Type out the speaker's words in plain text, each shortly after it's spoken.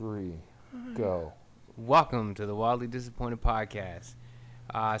Go. Welcome to the Wildly Disappointed Podcast.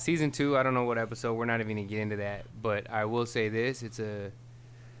 Season 2, I don't know what episode. We're not even going to get into that. But I will say this. It's a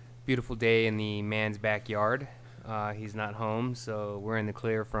beautiful day in the man's backyard. He's not home, so we're in the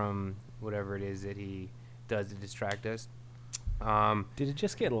clear from whatever it is that he does to distract us. Did it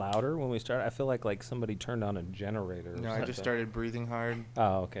just get louder when we started? I feel like somebody turned on a generator. No, I just started breathing hard.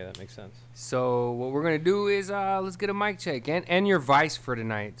 Oh, okay, that makes sense. So what we're going to do is let's get a mic check and your vice for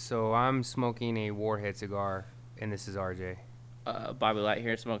tonight. So I'm smoking a Warhead cigar, and this is RJ. Bobby Light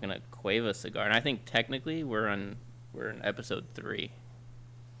here, smoking a Cueva cigar, and I think technically we're in episode 3.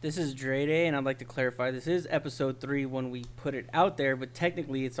 This is Dre Day, and I'd like to clarify, this is episode 3 when we put it out there, but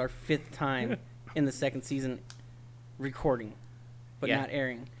technically it's our 5th time in the second season recording, but Yeah. not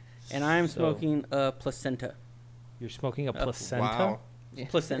airing. And I'm So- smoking a placenta. You're smoking a placenta? Wow. Yeah.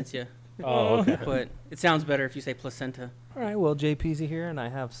 Placentia. Oh, okay. But it sounds better if you say placenta. All right, well, JP's here, and I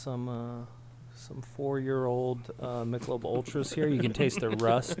have some 4-year-old Michelob Ultras here. You can taste the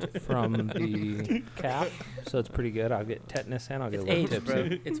rust from the cap, so it's pretty good. I'll get tetanus and I'll get It's a little aged, tipsy.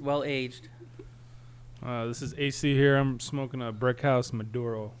 bro. It's well aged. This is AC here. I'm smoking a Brickhouse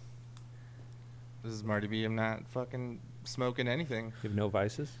Maduro. This is Marty B. I'm not fucking smoking anything. You have no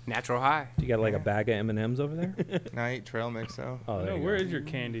vices? Natural high. Do you got like a bag of M&Ms over there? No, I eat trail mix, so. Oh, there No, you where go. is your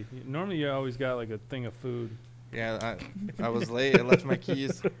candy? Normally you always got like a thing of food. Yeah, I was late. I left my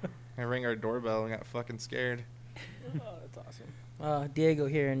keys. I rang our doorbell and got fucking scared. Oh, that's awesome. Diego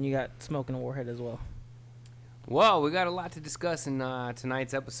here, and you got smoking a Warhead as well. Well, we got a lot to discuss in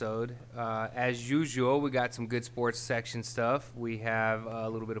tonight's episode. As usual, we got some good sports section stuff. We have a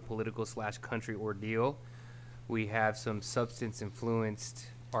little bit of political/country ordeal. We have some substance-influenced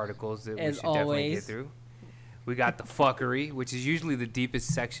articles that we As should definitely get always. through. We got the fuckery, which is usually the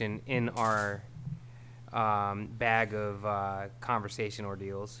deepest section in our bag of conversation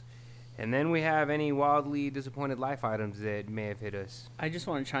ordeals. And then we have any wildly disappointed life items that may have hit us. I just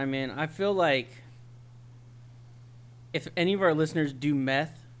want to chime in. I feel like if any of our listeners do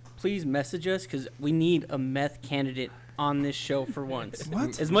meth, please message us because we need a meth candidate on this show for once.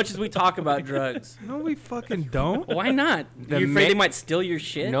 What? As much as we talk about drugs. No, we fucking don't. Why not? The You afraid they ma- might steal your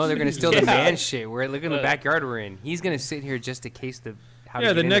shit? No, they're gonna steal Yeah. the man shit. Look in the backyard we're in. He's gonna sit here just to case the. How to Yeah,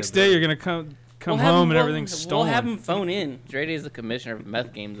 get the into next the day building. you're gonna come We'll have home him- and we'll- everything's stolen. We'll have him phone in. Dre Day is the commissioner of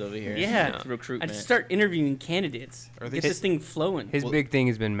meth games over here. Yeah. It's I recruitment. just start interviewing candidates. Are they Get this thing flowing. His Well- big thing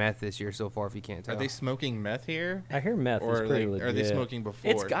has been meth this year so far. If you can't tell. Are they smoking meth here? I hear meth Or is are pretty they, legit. are they smoking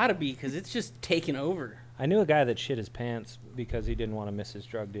before? It's got to be because it's just taken over. I knew a guy that shit his pants because he didn't want to miss his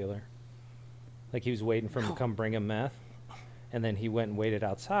drug dealer. Like, he was waiting for him to come bring him meth, and then he went and waited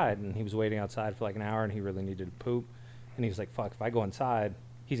outside, and he was waiting outside for like an hour, and he really needed to poop. And he was like, fuck, if I go inside,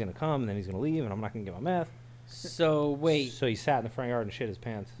 he's going to come, and then he's going to leave, and I'm not going to get my meth. So, wait. So he sat in the front yard and shit his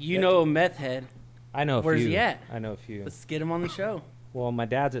pants. You know a meth head. I know a Where's few. he at? I know a few. Let's get him on the show. Well, my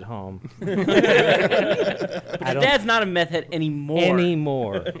dad's at home. But I your don't- dad's not a meth head anymore.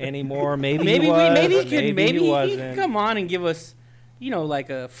 Anymore. Maybe Maybe he was. maybe he could maybe he wasn't. could come on and give us, like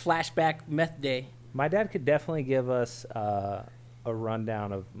a flashback meth day. My dad could definitely give us a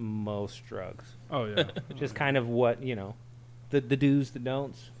rundown of most drugs. Oh yeah. Just kind of what, the do's, the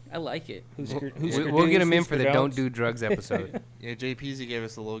don'ts. I like it. Who's We'll get him in for the don't do drugs episode. Yeah, JPZ gave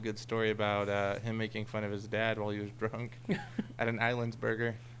us a little good story about him making fun of his dad while he was drunk at an Islands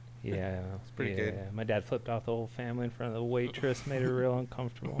Burger. Yeah, It's pretty good. My dad flipped off the whole family in front of the waitress, made her real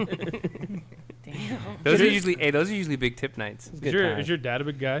uncomfortable. Damn. Those are usually big tip nights. It was a Is good your, time. is your dad a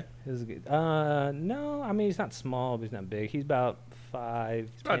big guy? It was a good. No, I mean he's not small, but he's not big. He's about 5'10".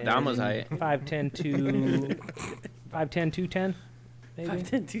 It's about Dama's height. 5'10", 210, maybe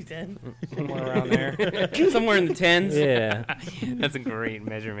 5'10", 210. somewhere around there. Somewhere in the tens. Yeah. That's a great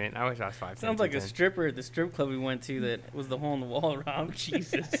measurement. I wish I was 5'10". Sounds like a stripper at the strip club we went to that was the hole in the wall, Rob.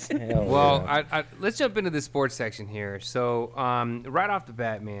 Jesus. Hell Well, yeah. let's jump into the sports section here. So, right off the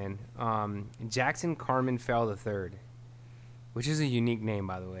bat, man, Jackson Carmen Fell III, which is a unique name,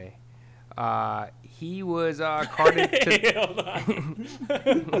 by the way. He was carded to... Hold on.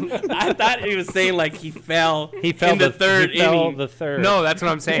 I thought he was saying like he fell. he fell in the third he fell inning. the third. No, that's what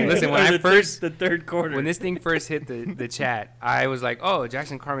I'm saying. Listen, when Or I the first... the third quarter. When this thing first hit the chat, I was like, "Oh,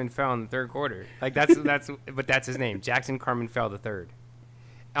 Jackson Carmen fell in the third quarter." Like but that's his name, Jackson Carmen Fell the third.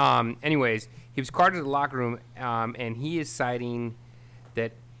 Anyways, he was carted to the locker room, and he is citing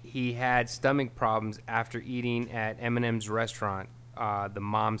that he had stomach problems after eating at Eminem's restaurant, the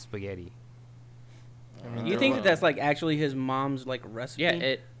Mom Spaghetti. I mean, you there think wa- that that's like actually his mom's like recipe? Yeah,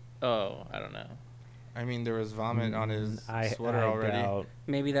 I don't know. I mean, there was vomit on his I sweater already. doubt.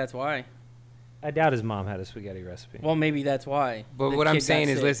 Maybe that's why. I doubt his mom had a spaghetti recipe. Well, maybe that's why. But the what I'm kid got saying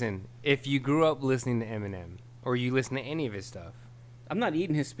is, sick. listen, if you grew up listening to Eminem or you listen to any of his stuff, I'm not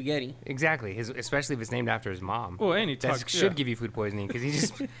eating his spaghetti. exactly, especially if it's named after his mom. Well, and he That talks. should give you food poisoning because he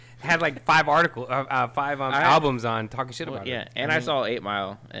just had like 5 I- albums on talking shit Well, about yeah, it. and I I, mean- saw 8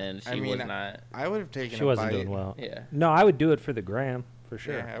 Mile, and she I mean, was not. I would have taken She a wasn't bite. doing well. Yeah. No, I would do it for the gram for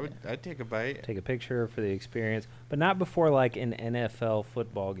sure. Yeah, I'd take a bite. Take a picture for the experience, but not before like an NFL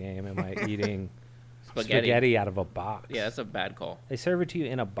football game. Am I eating spaghetti out of a box? Yeah, that's a bad call. They serve it to you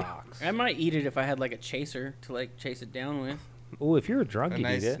in a box. I might eat it if I had like a chaser to like chase it down with. Oh, if you were drunk, A you'd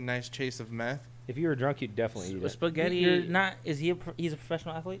nice, eat it. nice chase of meth. If you were drunk, you'd definitely eat it. Spaghetti. You're not. Is he? He's a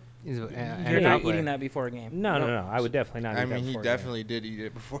professional athlete. He's a- Mm-hmm. and You're an not outlet. eating that before a game. No, no. I would definitely not. I eat that mean, he before a game. definitely did eat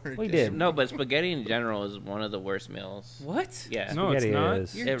it before. We it did. No, but spaghetti in general is one of the worst meals. What? Yeah, No, it's Spaghetti not.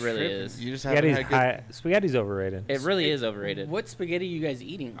 is. You're it really tripping. is. You just haven't Spaghetti's had good. high, spaghetti's overrated. It really is overrated. What spaghetti are you guys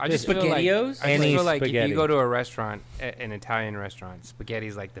eating? I just feel like, SpaghettiOs? I just Any feel like if spaghetti. you go to a restaurant, an Italian restaurant,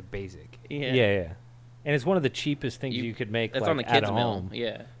 spaghetti's like the basic. Yeah. And it's one of the cheapest things You- you could make That's like, on the at kids' meal. home.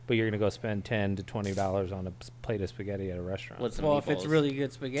 Yeah. But you're gonna go spend $10 to $20 on a plate of spaghetti at a restaurant. With some Well, if it's meatballs. really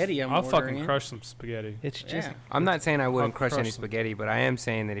good spaghetti, I'm I'll ordering fucking it. crush some spaghetti. It's just Yeah. I'm not saying I wouldn't I'll crush any crush them. spaghetti, but I am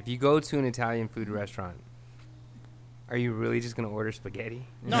saying that if you go to an Italian food restaurant, are you really just going to order spaghetti?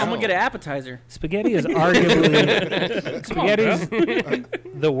 No, I'm gonna get an appetizer. spaghetti is arguably spaghetti's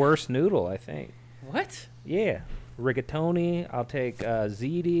the worst noodle, I think. What? Yeah, rigatoni. I'll take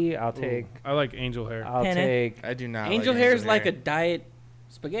ziti. I'll take. I like angel hair. I'll Penne. take. I do not. Angel like hair is like a hair. diet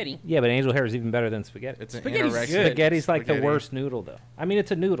spaghetti. Yeah, but angel hair is even better than spaghetti. It's an Spaghetti's anorexic good. Spaghetti's like the spaghetti. worst noodle, though. I mean,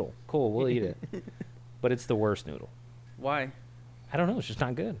 it's a noodle. Cool, we'll eat it. But it's the worst noodle. Why? I don't know. It's just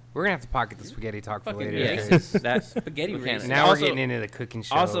not good. We're going to have to pocket the spaghetti talk for Fucking later. Yeah. because That's Spaghetti we can't- racist. Now Also- we're getting into the cooking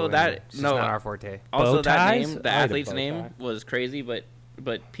show. also and that- it's just no, not our forte. also Bow that ties? name. The I had a athlete's bow name tie. was crazy, but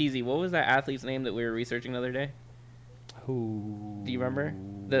Peasy, what was that athlete's name that we were researching the other day? Who? Do you remember?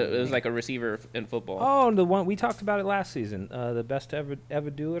 It was like a receiver in football. Oh, the one we talked about it last season. The best to ever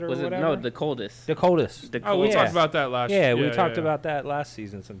do it or was it whatever. no the coldest? the coldest. The Oh, we coldest. talked about that last. Yeah, we talked about that last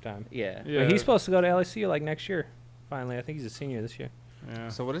season sometime. Yeah. Yeah. But he's supposed to go to LSU like next year. Finally, I think he's a senior this year. Yeah.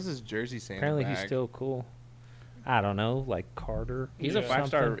 So what does his jersey say? Apparently, in the he's bag? still cool. I don't know, like Carter. He's Yeah. a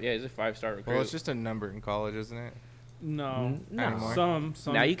 5-star. Something. Yeah, he's a 5-star recruit. Well, it's just a number in college, isn't it? No. No. Anymore.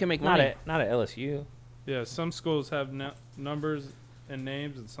 Some. now you can make Not money. at LSU. Yeah. Some schools have numbers and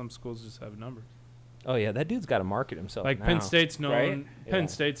names, and some schools just have numbers. Oh yeah, that dude's got to market himself. Like now. Penn State's known. right? Penn Yeah.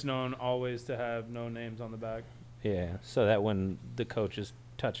 State's known always to have no names on the back. Yeah, so that when the coaches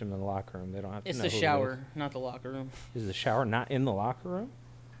touch him in the locker room, they don't have to It's know the who it shower, not the locker room. Is the shower not in the locker room?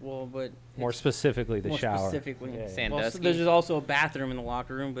 Well, but More it's specifically, the more shower. specifically. Yeah. Sandusky. Well, so there's also a bathroom in the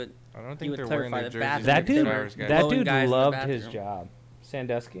locker room, but I don't You think would they're wearing clarify their the jerseys. bathroom. That like the dude, Stars guys. that Blowing dude guys in the loved his bathroom. job.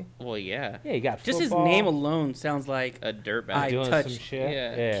 Sandusky. Well, yeah. Yeah, he got just his football. name alone sounds like A dirtbag. I doing some touched shit.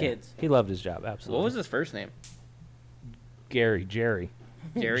 yeah, kids. He loved his job. Absolutely. What was his first name? Jerry? Jerry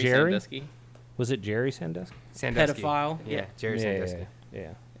Jerry? Sandusky. Was it Jerry Sandusky? Sandusky. pedophile. Yeah, Jerry Sandusky.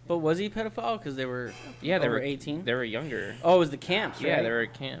 Yeah. But was he pedophile? Because they were Yeah, they over were 18. They were younger. Oh, it was the camps, right? Yeah, they were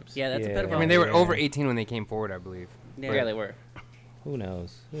at camps. Yeah, that's Yeah. a pedophile. I mean, they were Yeah. over 18 when they came forward, I believe. Yeah, they were. Who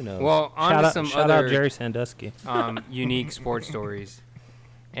knows? Who knows? Well, on shout to out, some shout other out Jerry Sandusky. unique sports stories.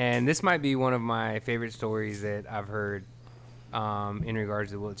 And this might be one of my favorite stories that I've heard in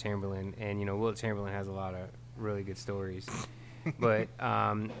regards to Wilt Chamberlain. And, you know, Wilt Chamberlain has a lot of really good stories. But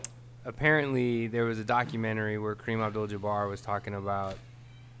apparently there was a documentary where Kareem Abdul-Jabbar was talking about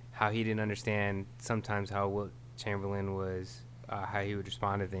how he didn't understand sometimes how Wilt Chamberlain was, how he would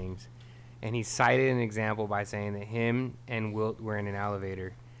respond to things. And he cited an example by saying that him and Wilt were in an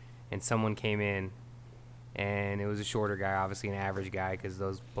elevator and someone came in, and it was a shorter guy, obviously an average guy, because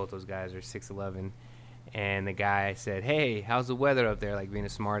both those guys are 6'11". And the guy said, "Hey, how's the weather up there?" Like being a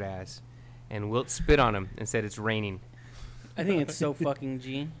smartass. And Wilt spit on him and said, "It's raining." I think it's so fucking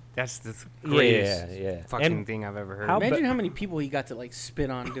G. That's the greatest yeah. fucking And thing I've ever heard. how Imagine ba- how many people he got to like spit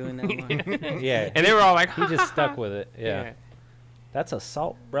on doing that line. yeah. And they were all like, he just stuck with it. Yeah. That's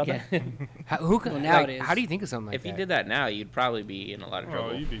assault, brother. Yeah. Who could, Well, now it is. how do you think of something like If that? you did that now, you'd probably be in a lot of Oh,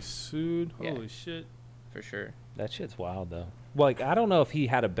 trouble. you'd be sued. Yeah. Holy shit. For sure. That shit's wild though. Like I don't know if he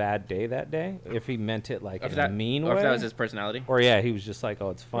had a bad day that day, if he meant it like in a mean or way, if that was his personality. or yeah, he was just like, oh,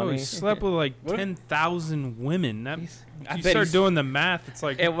 it's Oh, funny. he slept with like What if- 10,000 women. That, I if you bet start he's- doing the math, it's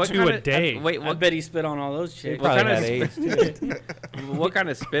like And what 2 kinda- a day. Wait, I what, bet he spit on all those He chicks. probably kind had of AIDS too. what kind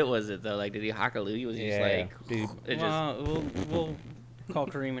of spit was it though? Like, did he hockaloo? Was he just Yeah, like, dude. it just, Well, we'll call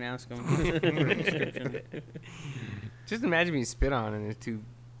Kareem and ask him for a description. Just imagine being spit on and there's 2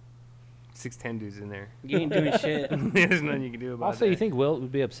 6'10" dudes in there. You ain't doing shit. There's nothing you can do about Also, that. you think Wilt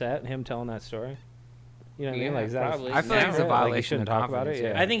would be upset him telling that story? You know what I mean? Yeah, Like, is that probably. I feel like it's a Like, violation you shouldn't of talk about it.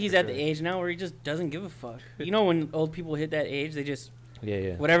 confidence, Yeah. I think he's for at the sure. age now where he just doesn't give a fuck. You know, when old people hit that age, they just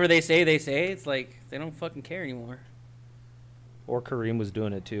Yeah. whatever they say, they say. It's like they don't fucking care anymore. Or Kareem was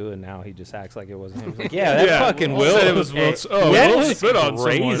doing it too, and now he just acts like it wasn't him. He's like, yeah, that fucking Will Will. said it was Wilt's. Oh, that Will was spit on someone.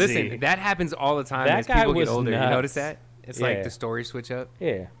 crazy. Listen, that happens all the time That as guy people get was older. You nuts. notice that? It's like Yeah. the stories switch up.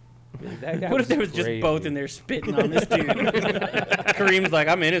 Yeah. That guy What if there was crazy. just both in there spitting on this dude? Kareem's like,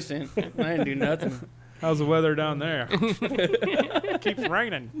 I'm innocent. I didn't do nothing. How's the weather down there? Keeps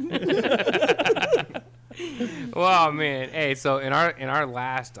raining. Well, man. Hey, so in our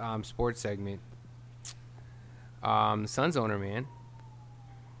last sports segment, Suns owner, man.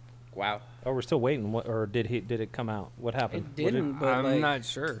 Wow. Oh, we're still waiting. What, or did it come out? What happened? It didn't, but I'm like, not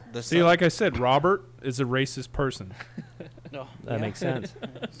sure. The See, Sun- like I said, Robert is a racist person. no, That yeah. makes sense.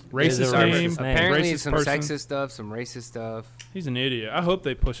 Racist Is it name, racist name? Apparently, racist some person. sexist stuff, some racist stuff. He's an idiot. I hope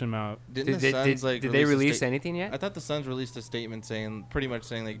they push him out. Didn't the Suns like did they a release sta- anything yet? I thought the Suns released a statement saying, pretty much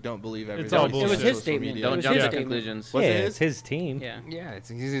saying like, don't believe everything. It's all you see bullshit. on It was his social statement. media. Don't was jump his to statement. conclusions. Was yeah, it his? it's his team. Yeah. Yeah,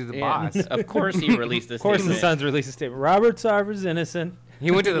 he's the Yeah. boss. Of course he released this. Of course, the statement. Suns released a statement. Robert Sarver's innocent. He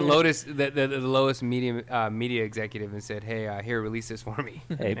went to the the lowest media executive and said, "Hey, here, release this for me."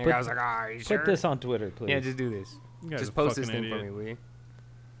 Hey, and the put- guy was like, "Are you sure?" Put this on Twitter, please. Yeah, just do this. You guys Just are post this fucking thing for me, idiot. will you?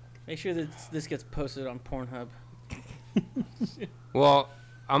 Make sure that this gets posted on Pornhub. Well,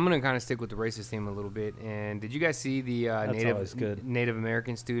 I'm gonna kind of stick with the racist theme a little bit. And did you guys see the That's always good. Native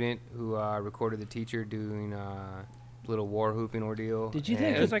American student who recorded the teacher doing little war hooping ordeal? Did you and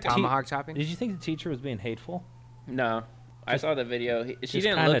think it was like a tomahawk chopping? Did you think the teacher was being hateful? No, I saw the video. She just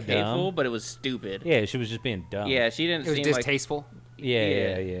didn't kinda look hateful, dumb. but it was stupid. Yeah, she was just being dumb. Yeah, she didn't It was seem like distasteful.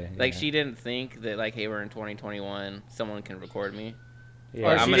 Yeah. Like she didn't think that like, hey, we're in 2021. Someone can record me. Yeah.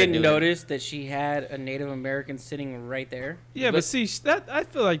 Or I'm she gonna didn't do it. notice that she had a Native American sitting right there. Yeah, but see, that I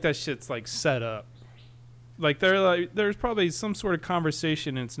feel like that shit's like set up. Like there's probably some sort of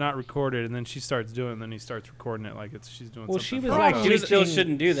conversation and it's not recorded, and then she starts doing it, and then he starts recording it like she's doing. Well, something she was fucked like, up. You still teaching-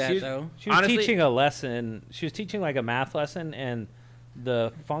 shouldn't do that, she was- though. She was Honestly- teaching a lesson. She was teaching like a math lesson, and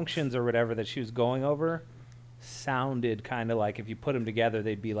the functions or whatever that she was going over sounded kind of like if you put them together,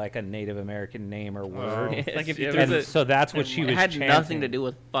 they'd be like a Native American name or word. Yes, Like if you it threw was And a- so that's what she it was had chanting. nothing to do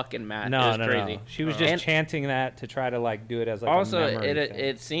with fucking math. No, it was no, crazy. no. She was just And chanting that to try to like do it as like also, a memory it thing.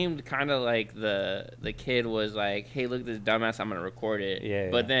 it seemed kind of like the kid was like, "Hey, look at this dumbass! I'm gonna record it." Yeah,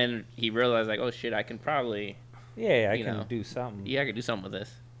 But yeah. then he realized like, "Oh shit! I can probably, I you can know. do something. I could do something with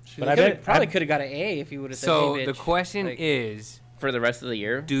this But I bet Probably could have got an A if you would have said, So hey, the bitch. question Like, is, for the rest of the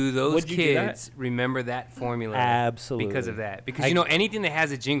year." do those Would you do that? kids remember that formula? Absolutely. Because of that. Because I- you know anything that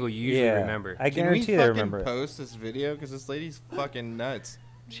has a jingle, you usually yeah, remember. I Can we guarantee they fucking remember it. post this video? Because this lady's fucking nuts.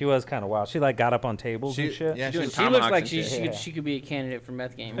 She was kind of wild. She like got up on tables and shit. Yeah, doing she's she looks tomahawks like and she, shit. she, Yeah. could, she could be a candidate for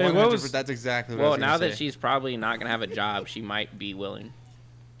meth game. Hey, what 100%. was- That's exactly what I Well, was now gonna that say. she's probably not gonna have a job, she might be willing.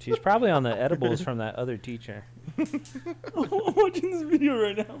 She's probably on the edibles from that other teacher. I'm watching this video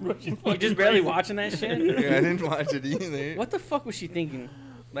right now, bro. She's You fucking just barely crazy. watching that shit? Yeah, I didn't watch it either. What the fuck was she thinking?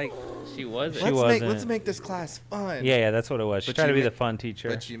 Like, She was. She Let's wasn't. make this class fun. Yeah, that's what it was. She But tried she to be ma- the fun teacher.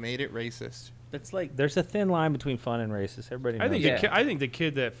 But she made it racist. that's like, There's a thin line between fun and racist. Everybody knows. I think Yeah. I think the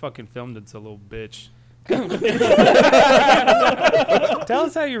kid that fucking filmed it's a little bitch. Tell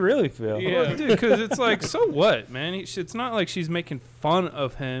us how you really feel. Well, dude, because it's like, so what, man? It's not like she's making fun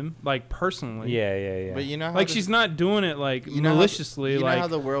of him, like personally. Yeah. But you know how Like the- she's not doing it like you know how- maliciously. You know like how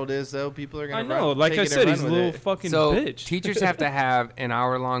the world is, though. People are gonna. I know, run, like take I it and said, run he's a with little it. fucking So bitch. teachers have to have an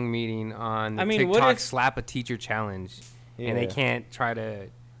hour-long meeting on the I mean, what TikTok if- slap a teacher challenge, and they Yeah. can't try to.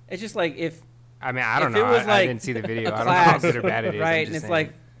 it's just like if I mean, I don't If it know. was I like didn't see the video. a I don't know how class, good or bad it is. I'm right? just And it's saying.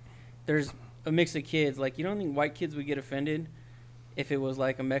 like there's a mix of kids. Like, you don't think white kids would get offended if it was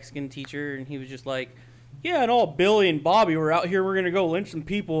like a Mexican teacher and he was just like, yeah, and all Billy and Bobby were out here. We're gonna go lynch some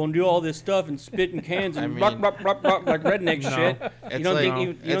people and do all this stuff and spit in cans and I mean- like redneck No. shit. It's You don't like, think you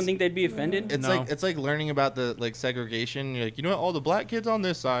don't it's- think they'd be offended? It's No. like it's like learning about the like segregation. You're like, you know what? All the black kids on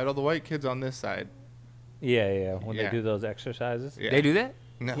this side, all the white kids on this side. Yeah. When Yeah. they do those exercises. Yeah. they do that.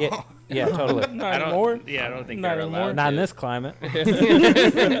 No. Yeah. Yeah, totally. Not I don't. anymore. Yeah, I don't think Not they're anymore. allowed. Not in to. this climate.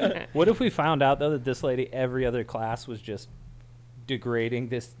 What if we found out though that this lady every other class was just degrading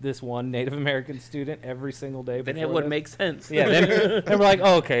this one Native American student every single day? Then it before would this? make sense. Yeah. Then we're like,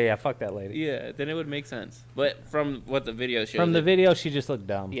 oh, okay, yeah, fuck that lady. Yeah, then it would make sense. But from what the video shows, From the it- video, she just looked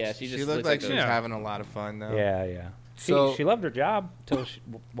dumb. yeah, she She just looked looks like like she a- was Yeah. having a lot of fun though. Yeah. So- She loved her job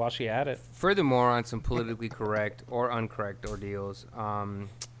while she had it. Furthermore, on some politically correct or incorrect ordeals,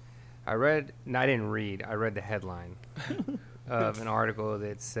 I read the headline. of an article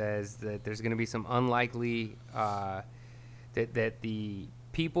that says that there's going to be some unlikely that the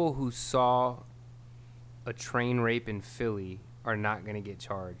people who saw a train rape in Philly are not going to get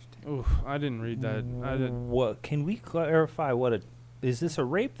charged. Oof, I didn't read that. I didn't. What can we clarify? Is this a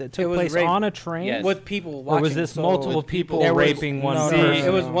rape that It took was place rape. on a train? Yes. With people watching. Or was this so multiple people There was- raping one no, See, no, person?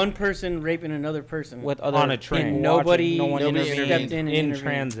 it was one person raping another person with other On a train. and people nobody, watching, no one nobody intervened. stepped in and in intervened.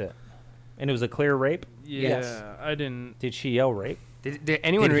 transit, and it was a clear rape. Yeah, Yes. I didn't. Did she yell rape? Did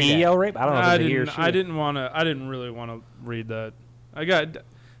anyone Did read he that? yell rape? I don't know if I it was a he or didn't. she. I didn't want to. I didn't really want to read that.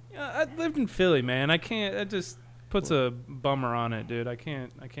 I lived in Philly, man. I can't. It just puts a bummer on it, dude. I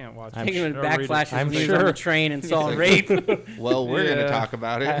can't watch I'm it. Taking or read it. backflashes I'm when he was on sure. the train and saw rape. Well, we're Yeah. gonna talk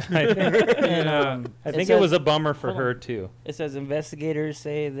about it. And, I think it says- was a bummer for hold on. her too. It says investigators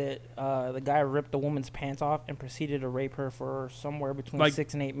say that the guy ripped the woman's pants off and proceeded to rape her for somewhere between Like,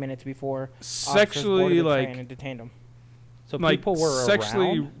 6 and 8 minutes before officers Sexually, boarded the train like, and detained him. So like people were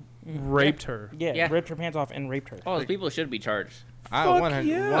sexually around. raped her. Yeah, Yeah. ripped her pants off and raped her. Oh, those people should be charged. Fuck 100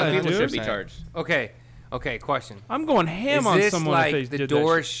 yeah, People dude. should be charged. Okay, question. I'm going ham Is on this someone like if they the did that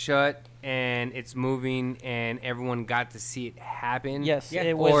door's shit. shut and it's moving and everyone got to see it happen? Yes, Yeah.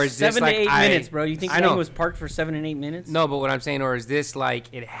 it was. Or is this 7 like to 8 I- minutes, bro. You think I the know. thing was parked for 7 and 8 minutes? No, but what I'm saying, or is this like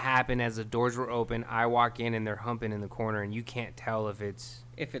it happened as the doors were open? I walk in and they're humping in the corner, and you can't tell if it's.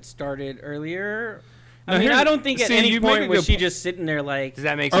 If it started earlier. Now I mean, here- I don't think at see, any you make a point was good she po- just sitting there like, Does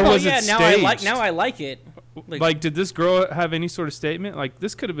that make Or sense? oh was it yeah, staged? now I like it. Like, did this girl have any sort of statement? Like,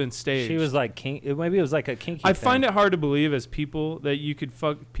 this could have been staged. She was like maybe it was like a kinky. I find it hard to believe as people that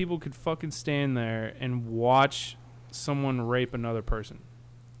people could fucking stand there and watch someone rape another person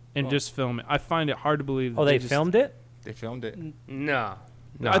and just film it. I find it hard to believe. Oh, they just- filmed it. They filmed it. No.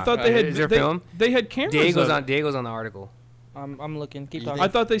 I thought they had. Is there they, film? They had cameras. Diego's of on. it. Diego's on the article. I'm looking. Keep You talking. I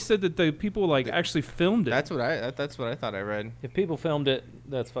thought they said that the people like Th- actually filmed it. That's what I thought I read. If people filmed it,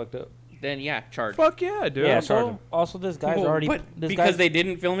 that's fucked up. Then yeah, charged. Fuck yeah, dude. Yeah, charge 'em. also, this guy's Well, already. but This because guy's, they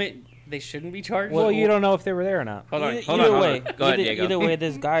didn't film it, they shouldn't be charged. Well, you don't know if they were there or not. Hold on, either, hold either on. way, Go ahead, Diego. either way,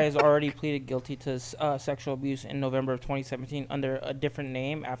 this guy has already pleaded guilty to sexual abuse in November of 2017 under a different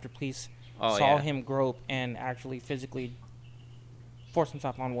name after police Oh, saw yeah. him grope and actually physically force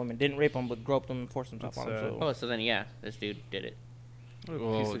himself on women. Didn't rape him, but groped him and forced himself That's on him. sad. So. Oh, so then yeah, this dude did it. What a piece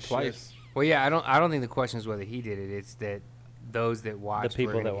Well, of twice. Well, yeah, I don't think the question is whether he did it. It's that those that watched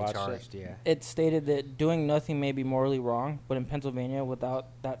people were that gonna get watched charged. Yeah. It stated that doing nothing may be morally wrong, but in Pennsylvania, without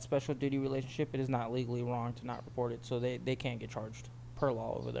that special duty relationship, it is not legally wrong to not report it. So they can't get charged per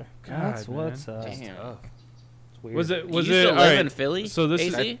law over there. That's God, what's man. Damn. It's weird. Was it? Do Was you it? still all live right, in Philly? so this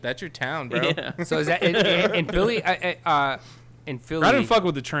is- AC? That's your town, bro. Yeah. So is that in Philly? In Philly, I didn't fuck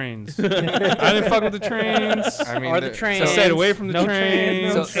with the trains. I didn't fuck with the trains. I mean, Or the train. I stayed away from the No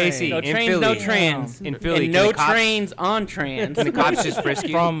trains. trains, So AC No in trains, Philly, no trans. in Philly, And can no the cops- trains on trans. Can the cops just frisk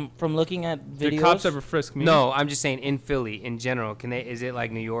you? From looking at videos, Did cops ever frisk me? No, I'm just saying in Philly in general. Can they? Is it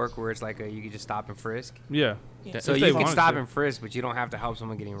like New York where it's like you can just stop and frisk? Yeah. So If you they can wanted stop to. and frisk, but you don't have to help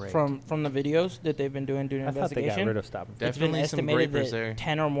someone getting raped. from the videos that they've been doing during I thought they investigation, got rid of stop and frisk. it's been Definitely some estimated rapers that there.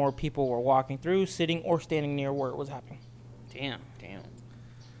 10 or more people were walking through, sitting, or standing near where it was happening. Damn.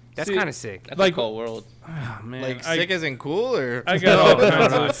 That's See, kind of sick. That's Like- a cold world. Oh, man. Like I, sick isn't cool, or I got all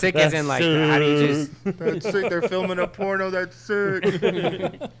kinds No, of. sick as in like how do you just that's sick. They're filming a porno. That's sick.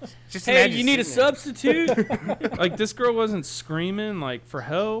 just Hey, imagine you need a sitting there. substitute? Like this girl wasn't screaming like for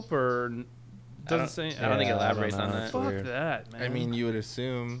help or doesn't say. I don't think it Yeah, I don't elaborates on know. that. That's Fuck weird. that, man. I mean, you would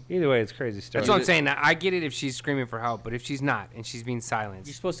assume. Either way, it's a crazy story. That's what I'm saying. Now, I get it if she's screaming for help, but if she's not and she's being You're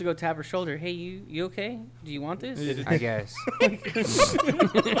silenced, supposed to go tap her shoulder. Hey, you okay? Do you want this? I guess.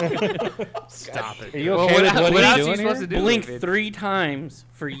 Stop it. Are you Well, okay with what else he's are you doing supposed here? to do? Blink if it- 3 times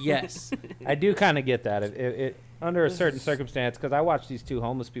for yes. I do kind of get that. It under a certain circumstance, because I watched these two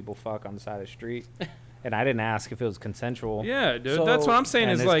homeless people fuck on the side of the street, and I didn't ask if it was consensual. Yeah, dude. So- That's what I'm saying.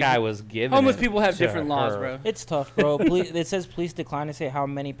 and Is this like guy was giving. Homeless it people have to different laws, her. bro. It's tough, bro. It says police decline to say how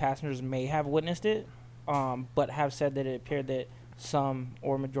many passengers may have witnessed it, but have said that it appeared that some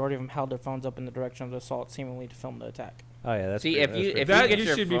or majority of them held their phones up in the direction of the assault, seemingly to film the attack. Oh yeah, that's See, pretty- if that's you- pretty- if that. get You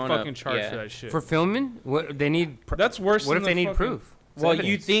your should be phone fucking up, charged yeah. for that shit. For filming, what they need? That's worse. What than if they the need fucking- proof? It's Well, you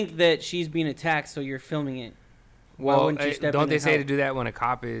evidence. think that she's being attacked, so you're filming it. Why Well, wouldn't you step in don't they and say to help? do that when a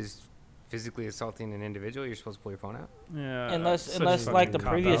cop is physically assaulting an individual? You're supposed to pull your phone out. Yeah. Unless- such a unless, fucking like, the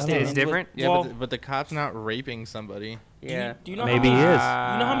cop-out. previous It's statement different. Yeah, Well- but the cop's not raping somebody. Yeah. Do you know Maybe how, he is.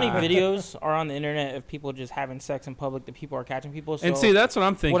 You know how many videos are on the internet of people just having sex in public that people are catching people? So And see, that's what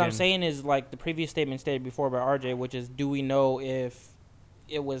I'm thinking. what I'm saying is like the previous statement stated before by RJ, which is, do we know if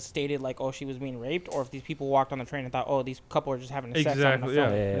it was stated like, oh, she was being raped, or if these people walked on the train and thought, oh, these couple are just having sex on the Exactly.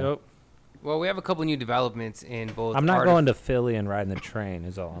 phone? Yeah. Yeah. Yep. Well, we have a couple new developments in both. I'm not going to Philly and riding the train.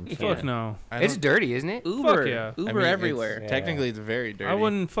 Is all I'm saying. Fuck no. It's dirty, isn't it? Uber, yeah. Uber I mean, everywhere. it's- Technically, it's very dirty. I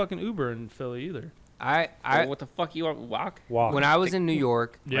wouldn't fucking Uber in Philly either. I What the fuck you want? Walk? Walk. when I was in New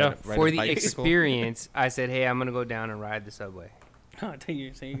York Yeah. Ride for a the bicycle. experience, I said, "Hey, I'm gonna go down and ride the subway." I think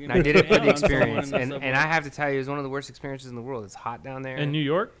you're saying you're And I did it for the Yeah, on someone experience, in the and subway. I have to tell you, it was one of the worst experiences in the world. It's hot down there. In New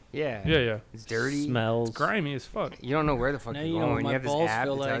York? yeah, Yeah. it's dirty. Smells. It's grimy as fuck. You don't know where the fuck Now you're you know going. what You my have this balls app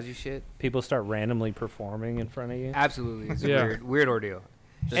that feel tells like. you shit. People start randomly performing in front of you. Absolutely, it's Yeah. a weird ordeal.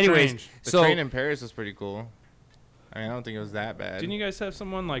 The Anyways, Strange. The so train in Paris was pretty cool. I mean, I don't think it was that bad. Didn't you guys have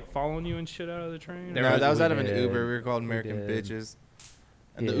someone like following you and shit out of the train? No, that was We out of an did. Uber. We were called We American did. Bitches.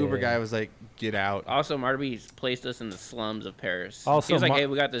 And the Uber Yeah. guy was like, get out. Also, Marty's placed us in the slums of Paris. Also, he was like, Mar- "Hey,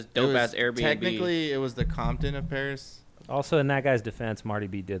 we got this It dope was- ass Airbnb." Technically, it was the Compton of Paris. Also, in that guy's defense, Marty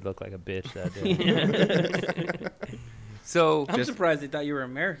B did look like a bitch that day. so I'm Just- surprised they thought you were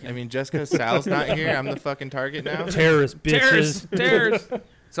American. I mean, just because Sal's not here, I'm the fucking target now. Terrorist bitches. Terrors.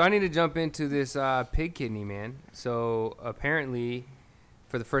 So I need to jump into this pig kidney, man. So apparently,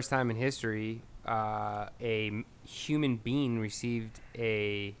 for the first time in history, a human being received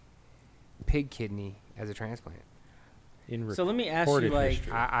a pig kidney as a transplant. In So let me ask you, recorded like,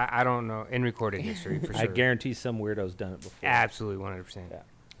 history. I don't know in recorded history for sure. I guarantee some weirdo's done it before. Absolutely 100%. Yeah.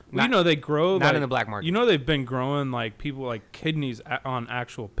 Well, you know they grow Not like, in the black market. You know they've been growing like people like kidneys on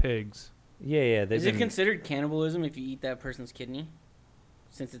actual pigs. Yeah. is it considered cannibalism if you eat that person's kidney?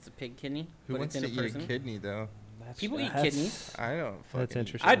 Since it's a pig kidney, Who but wants it's to in a eat a person. kidney, though? People eat kidneys. I don't fucking That's eat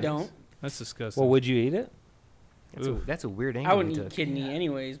interesting. I kidneys. don't. That's disgusting. Well, would you eat it? That's a weird angle. I wouldn't you eat took. kidney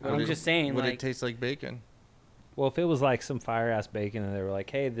anyways, but Would I'm it- just saying, Would like, it taste like bacon? Well, if it was like some fire ass bacon and they were like,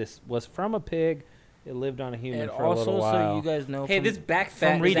 "Hey, this was from a pig. It lived on a human And for a also, little so while." you guys know, hey, from, this back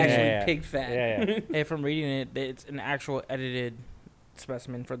fat is reading- actually Yeah. pig fat. Yeah. hey, from reading it, that it's an actual edited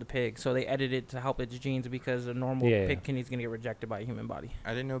specimen for the pig. So they edit it to help its genes because a normal Yeah. pig kidney is gonna get rejected by a human body. I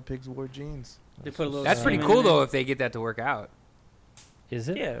didn't know pigs wore jeans. They put a little. That's pretty semen cool in it. though if they get that to work out. Is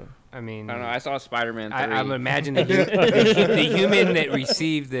it? Yeah. I mean, I don't know. I saw Spider-Man 3. I would imagine the human that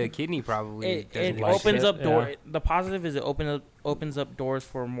received the kidney probably It doesn't like opens it, up door. yeah. The positive is it opens up doors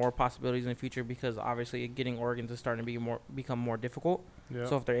for more possibilities in the future because obviously getting organs is starting to become more difficult. Yeah.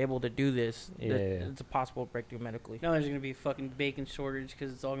 So if they're able to do this, Yeah. it's a possible breakthrough medically. Now there's gonna be fucking bacon shortage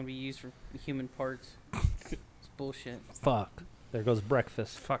because it's all gonna be used for human parts. It's bullshit. Fuck. There goes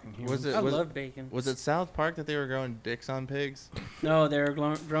breakfast. fucking humans. Was it? I Was, love bacon. was it South Park that they were growing dicks on pigs? No, they were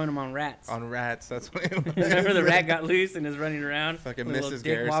growing them on rats. On rats? That's what it was. Remember the rat got loose and is running around. Fucking with a little Mrs.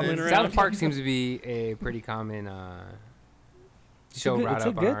 dick wobbling Garrison. around. South Park seems to be a pretty common show good- right it's a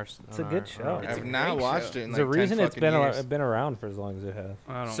up good- on our. it's a on good our- show. on our- It's a I've not great watched show. it in There's like a reason 10 it's fucking years. been around for as long as it has.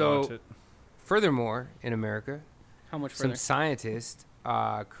 I don't So- watch it. Furthermore, in America, How much some further? scientists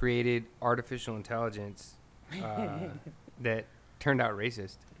created artificial intelligence that turned out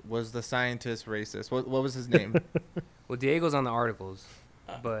racist. Was the scientist racist? What was his name? Well, Diego's on the articles,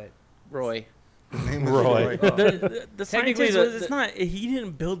 but Roy. His name was Roy. The Technically, scientist the- it's not. He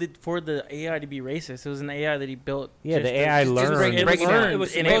didn't build it for the AI to be racist. It was an AI that he built. Yeah, just the to- AI just learned. break- Break it down. learned It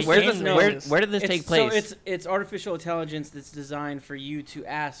was and supposed Where to- changed no, things. where did this take place? So it's artificial intelligence that's designed for you to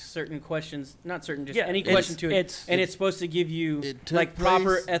ask certain questions, not certain, just Yeah, any it's- question to it, it's- and it's supposed to give you It took like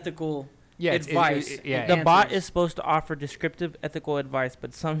proper place- ethical yeah, advice. yeah. The bot answers. is supposed to offer descriptive ethical advice,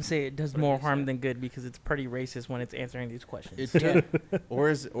 but some say it does more harm than good because it's pretty racist when it's answering these questions. It took, or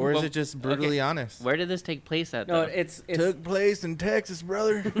is Well, it just brutally honest? Where did this take place at? No, though? it's Took place in Texas,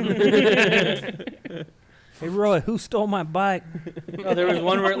 brother. Hey, Roy, who stole my bike? no, there was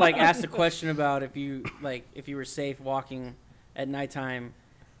one where it like asked a question about if you were safe walking at nighttime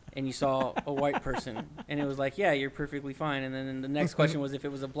and you saw a white person, and it was like, yeah, you're perfectly fine. And then the next question was if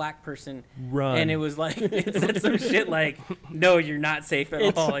it was a black person, Run. and it was like it said some shit like, no, you're not safe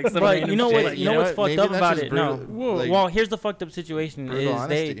at all. Like some Right, random you know shit what? like You that. know what's fucked Maybe up that's about just it? No. brutal, like, Well, here's the fucked up situation: brutal is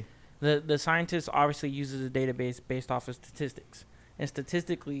honesty. the scientist obviously uses a database based off of statistics, and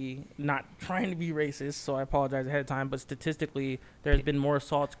statistically, not trying to be racist, so I apologize ahead of time, but statistically, there's been more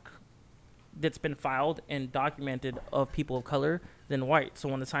assaults that's been filed and documented of people of color than white. So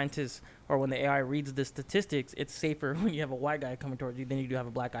when the scientists or when the AI reads the statistics, it's safer when you have a white guy coming towards you than you do have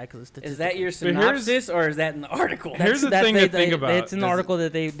a black guy because of statistics. Is that your But here's- synopsis or is that in the article? Here's the thing to think about. It's an Does- article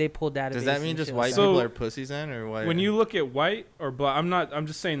that they pulled data. Does that mean just white So- people are pussies then, or what? When you look at white or black, I'm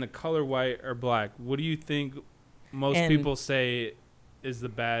just saying the color white or black. What do you think most And- people say is the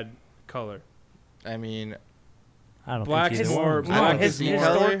bad color? I mean, I don't Black's think he's more- more. I don't his, think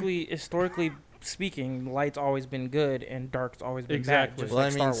color- historically speaking, light's always been good and dark's always been Exactly. bad. Just well, like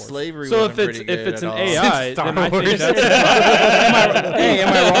I Star mean, Wars. slavery So wasn't if it's pretty good an at all. AI, Star then I think Wars. that's Hey, am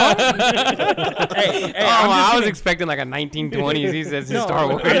I Hey, I was expecting like a 1920s. He says in Star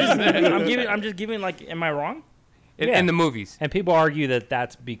Wars. I'm just giving like, am I wrong? In the movies. And people argue that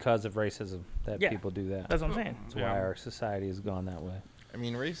that's because of racism that Yeah. people do that. That's what I'm saying. That's why our society has gone that way. I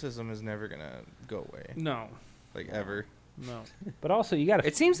mean, racism is never gonna go away, No, like ever. no. But also, you got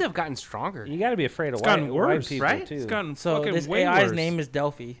It seems to have gotten stronger. you got to be afraid of It's white, gotten white worse, people right? too. It's gotten So fucking this way AI's worse. name is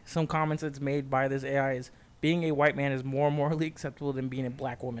Delphi. Some comments that's made by this AI is being a white man is more morally acceptable than being a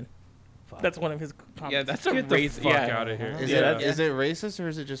black woman. Fuck. That's one of his comments. Yeah, that's a Get the race. fuck Yeah. out of here. Is Yeah. it is it racist or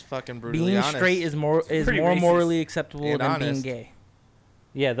is it just fucking brutally Being honest? straight is more pretty more racist. morally acceptable And than honest. being gay.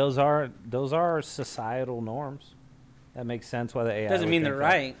 Yeah, those are societal norms. That makes sense why the AI Doesn't would mean think they're that.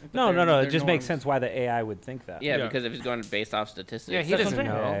 right. but No, they're- no. It they're just makes norms. sense why the AI would think that. Yeah, Yeah. because if it's going based off statistics. Yeah, he That's what doesn't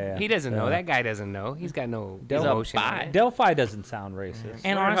I'm know. saying. Yeah. He doesn't know. Yeah. That guy doesn't know. He's got no He's a emotion. bi. Delphi doesn't sound racist.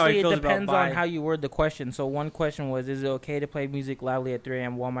 And Wonder how honestly, he it feels about depends bi. on how you word the question. So one question was, is it okay to play music loudly at 3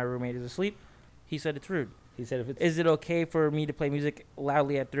 a.m. while my roommate is asleep? He said it's rude. He said if it's Is it okay for me to play music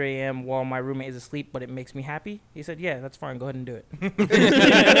loudly at 3 a.m. while my roommate is asleep, but it makes me happy? He said, yeah, that's fine. Go ahead and do it.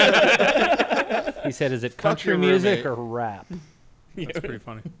 he said is it Fuck country your music roommate. or rap? That's pretty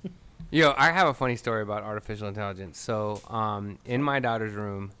funny. Yo, I have a funny story about artificial intelligence. So, in my daughter's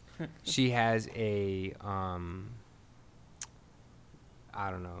room, she has a, I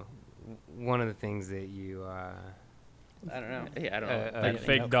don't know, one of the things that you, I don't know. Yeah, I don't know. like Like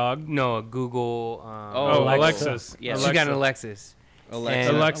fake dog. no, a Google. Oh, Alexa. Alexis. Yeah. She got an Alexis.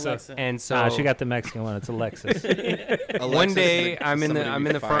 Alexa. Alexa. And so Nah, she got the Mexican one. It's Alexis. one day I'm in the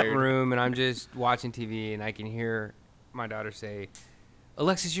Somebody be front fired. room and I'm just watching TV and I can hear my daughter say,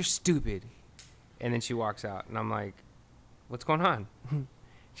 "Alexis, you're stupid," and then she walks out and I'm like, "What's going on?"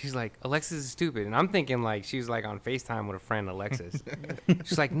 She's like, "Alexis is stupid," and I'm thinking like she's like on FaceTime with a friend, Alexis.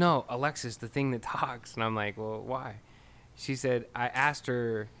 She's like, "No, Alexis, the thing that talks," and I'm like, "Well, why?" She said, "I asked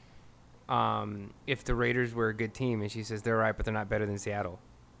her if the Raiders were a good team, and she says they're right, but they're not better than Seattle."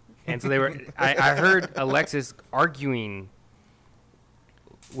 And so they were. I heard Alexis arguing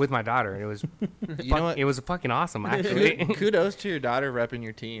with my daughter, and it was You know what? it was fucking awesome actually. Kudos to your daughter repping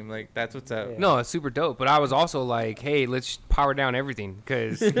your team. Like that's what's up. Yeah. No, it's super dope. But I was also like, hey, let's power down everything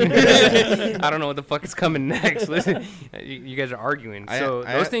because I don't know what the fuck is coming next. Listen, you guys are arguing. So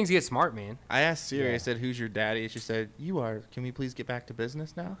I- those things get smart, man. I asked Siri. Yeah. I said, "Who's your daddy?" She said, "You are." Can we please get back to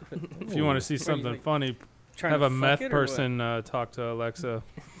business now? If you want to see What do you something think? funny, Trying have to a fuck meth it or what? person talk to Alexa.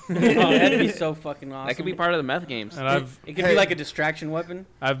 Oh, that'd be so fucking awesome. That could be part of the meth games. And I've It could Hey. be like a distraction weapon.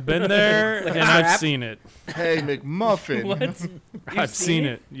 I've been there Like and a I've trap? seen it. Hey, McMuffin. What? I've seen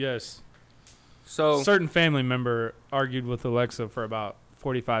it. Yes. So A certain family member argued with Alexa for about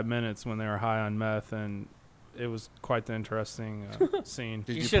 45 minutes when they were high on meth, and it was quite the interesting scene.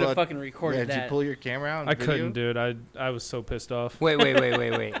 Did You should have pull- fucking recorded Did you that. pull your camera out? And I video? couldn't, dude. I was so pissed off. wait.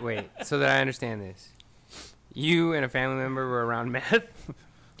 So that I understand this, you and a family member were around meth.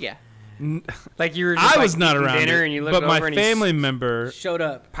 Yeah. Like you were. Just I was like not eating around dinner it, and you looked but my over and family member Showed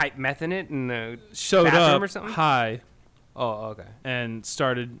up. pipe meth in it in the showed bathroom up or something? high Oh, okay. and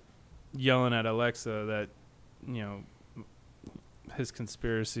started yelling at Alexa that, you know, his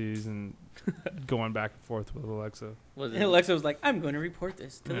conspiracies and going back and forth with Alexa. Was And it? Alexa was like, "I'm going to report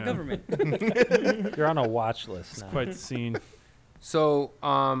this to the Yeah. government." You're on a watch list It's now. quite the scene. So,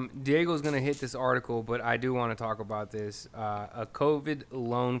 Diego's gonna hit this article, but I do want to talk about this. A COVID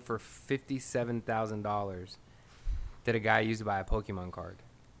loan for $57,000 that a guy used to buy a Pokemon card.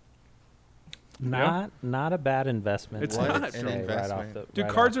 Not a bad investment. It's What not. an Right investment. off the, Dude,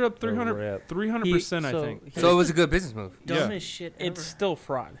 right cards off are up the 300 rip. 300%, I think. So it was a good business move. Dumbest shit ever. It's still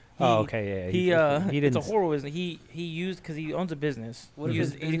fraud. Oh, okay, yeah. He didn't. it's a horrible business. He used because he owns a business. What He if his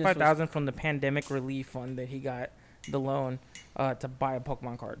used business 85,000 from the pandemic relief fund that he got the loan to buy a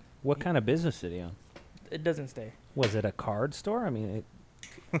Pokemon card. What kind of business did he own? It doesn't stay. Was it a card store? I mean, it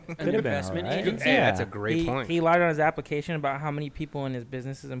An could have been investment all right. agency? Hey, that's a great he, point. He lied on his application about how many people in his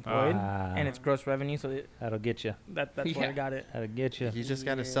business is employed Ah, and its gross revenue. So that'll get you. that's where Yeah. I got it. That'll get you. You just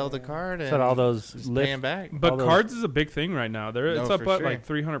got to sell the card That's and what all those just lift- pay 'em back. But all those- cards is a big thing right now. They're, No, it's up for at sure. like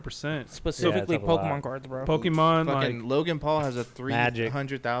 300%. Specifically up a lot. Pokemon cards, bro. Pokemon, Fucking like, Logan Paul has a Magic.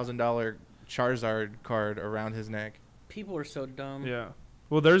 $300,000 Charizard card around his neck. People are so dumb. yeah.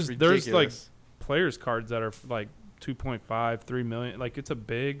 Well, there's like Ridiculous. players cards that are like 2.5, 3 million. Like it's a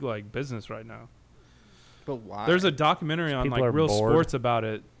big like business right now. But why? There's a documentary on People like are Real bored. Sports about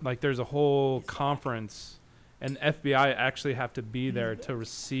it. Like there's a whole conference, and FBI actually have to be there to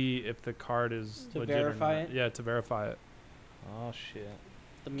see if the card is To legit verify or not. it? Yeah, to verify it. Oh shit!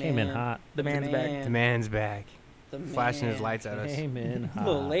 The Came in man. hot. The man's back. man. The man's back. The flashing his man. lights at us. Amen. He's a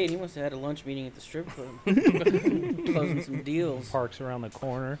little late. He must have had a lunch meeting at the strip club. Closing some deals. Parks around the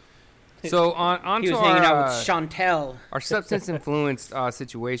corner. So on He to was hanging out with our, Chantel. our substance influenced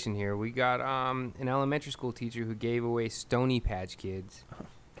situation here. We got an elementary school teacher who gave away Stony Patch Kids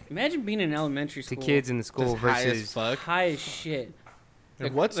Imagine being in elementary to school. kids in the school Just high as versus fuck. high as shit.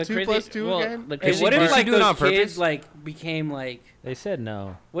 Like, what's the 2 crazy- plus 2 well, again? the Hey, crazy what if Did part- she like do it on those kids purpose? like became like? They said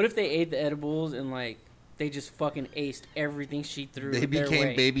no. What if they ate the edibles and like they just fucking aced everything she threw They their became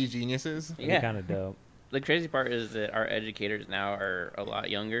way? baby geniuses. It'd be Yeah. kind of dope. The crazy part is that our educators now are a lot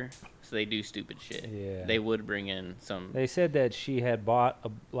younger, so they do stupid shit. Yeah. They would bring in some. They said that she had bought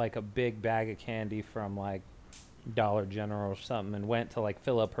a big bag of candy from like Dollar General or something and went to like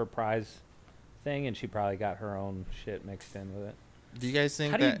fill up her prize thing, and she probably got her own shit mixed in with it. Do you guys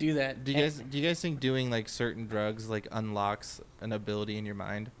think How do you that? do that? Do you guys think doing like certain drugs like unlocks an ability in your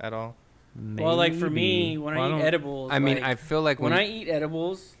mind at all? Well, like for me, Maybe. when Well, I I eat don't- edibles, I mean, like, I feel like when I eat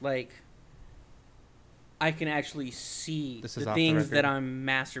edibles, like I can actually see This is the off the things that record. I'm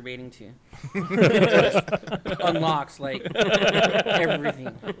masturbating to. It just unlocks like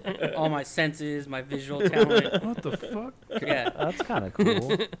everything, all my senses, my visual talent. What the fuck? Yeah, That's kind of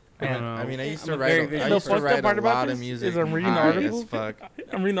cool. I don't know. I mean, I used I'm to a very write. visual I used to person. The fucked write up part a about lot this of music. is I'm reading the high article. as fuck.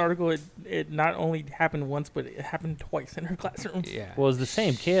 I'm reading the article. It not only happened once, but it happened twice in her classroom. yeah. Well, it was the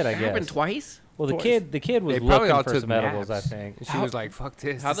same kid, I That happened guess. twice. Well, the Twice. kid was They probably all looking for took some edibles, I naps. think. She was like, "Fuck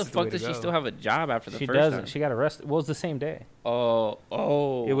this." How this the is way fuck to does she go. still have a job after the She first doesn't. time? She got arrested. Well, it was the same day.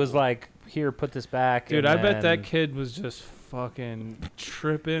 Oh. It was like, here, put this back. Dude, and I bet then- that kid was just fucking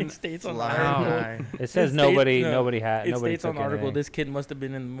tripping. It states on the Flying article. high. It says It nobody states- no, nobody It states on took the article anything. this kid must have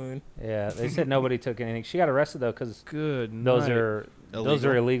been in the moon. Yeah, they said nobody took anything. She got arrested though because Good those night. are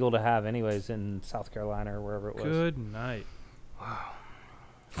Illegal? illegal to have anyways in South Carolina or wherever it was. Good night.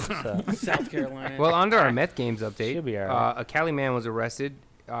 So, South Carolina. Well, under our meth games update, She'll be all right. a Cali man was arrested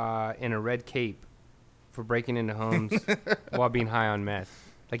in a red cape for breaking into homes while being high on meth.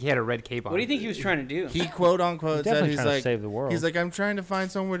 Like he had a red cape on. what do you think he was trying to do? He quote unquote said definitely he's trying to like save the world. he's like I'm trying to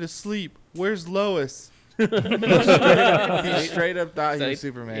find somewhere to sleep. Where's Lois? He straight up thought he So was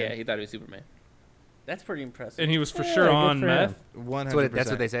Superman. Yeah, he thought he was Superman. That's pretty impressive. And he was for Yeah, sure good on for meth. him. 100%. That's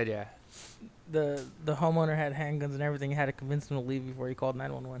what they said. Yeah. The homeowner had handguns and everything. Had to convince him to leave before he called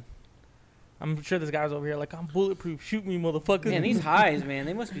 911. I'm sure this guy was over here like, I'm bulletproof. Shoot me, motherfucker. Man, these highs, man,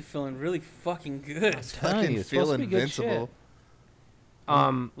 they must be feeling really fucking good. telling Fucking you, it's supposed feel to be good invincible.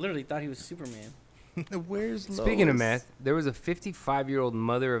 Literally thought he was Superman. Where's Lois? Speaking of meth, there was a 55-year-old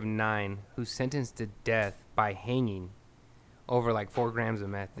mother of 9 who's sentenced to death by hanging over like 4 grams of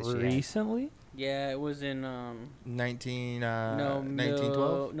meth that she had. Recently, Yeah, it was in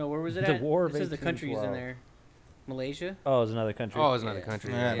 1912. no, where was it The at? War of It says the country's in 1812. there. Malaysia. oh, it was another country. Oh, it was another Yeah.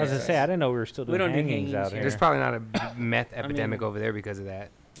 country. Yeah, I was gonna say I didn't know we were still We doing don't do hangings hangings out here. here. There's probably not a meth epidemic mean- over there because of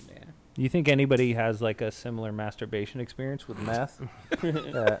that. Yeah. You think anybody has like a similar masturbation experience with meth?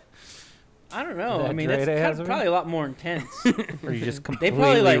 I don't know. That I mean, Dre that's Day kind has of of probably a lot more intense. or you just They completely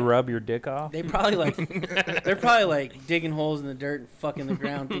probably, like- rub your dick off? They probably like they're probably like digging holes in the dirt and fucking the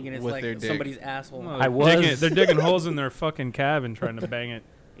ground, thinking it's With like their dick. somebody's asshole. No, I they're was- digging it- they're digging holes in their fucking cabin trying to bang it.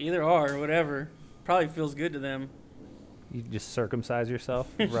 Either are, whatever. Probably feels good to them. You just circumcise yourself,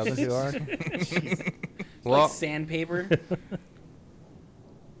 rubbing too hard. Well, Like sandpaper.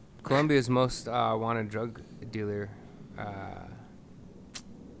 Colombia's most wanted drug dealer,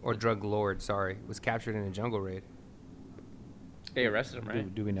 or drug lord, sorry, was captured in a jungle raid. They arrested him,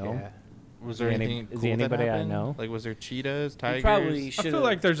 right? Do we know? Yeah. Was there Is he anything is he cool that anybody I happened? know? Like, was there cheetahs, You tigers? probably I should. feel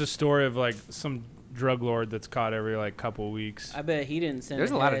like there's a story of like some drug lord that's caught every like couple weeks. I bet he didn't send.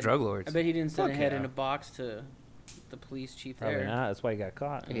 There's a lot of drug lords. I bet he didn't send Fuck a head yeah. in a box to the police chief Probably there. not. That's why he got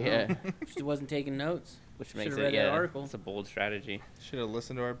caught. Yeah. Just wasn't taking notes. Which makes Should've it, read that yeah, article. it's a bold strategy. Should have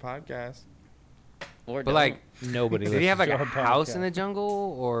listened to our podcast. Or But don't. like, Nobody. did he have like a listens to our house in podcast. the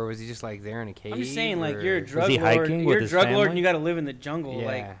jungle, or was he just like there in a cave? I'm just saying, like or- you're a drug he lord. hiking with You're a his drug lord, family? and you got to live in the jungle. Yeah.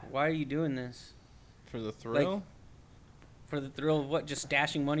 Like, why are you doing this? For the thrill? For the thrill of what? Just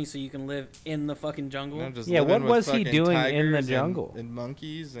stashing money so you can live in the fucking jungle? No, just Yeah, living what with was he fucking doing in the tigers jungle? And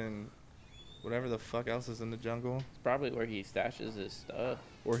monkeys and whatever the fuck else is in the jungle. It's probably where he stashes his stuff.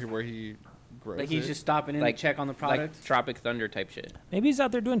 Or where he grows Like he's it. just stopping in Like- to check on the product. Like Tropic Thunder type shit. Maybe he's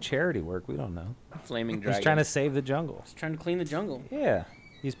out there doing charity work. We don't know. Flaming He's dragon. trying to save the jungle. He's trying to clean the jungle. Yeah,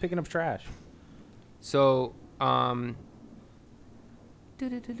 he's picking up trash. So,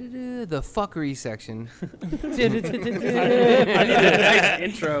 the fuckery section. I need a nice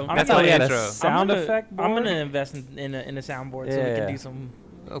intro. I'm That's gonna- my he had a intro. sound I'm gonna, effect I'm board? gonna invest in a soundboard so we Yeah. can do some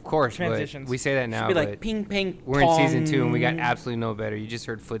Of course, Transitions. but we say that Should now. be But like ping ping. we're in season 2 and we got pong. absolutely no better. You just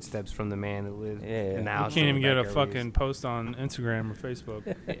heard footsteps from the man that lived in the You house. can't in even the get a backyard we fucking post on Instagram or Facebook.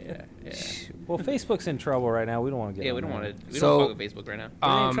 Yeah. Well, Facebook's in trouble right now. We don't want to get. Yeah, on we don't there. want to. We So- don't fuck with Facebook right now. What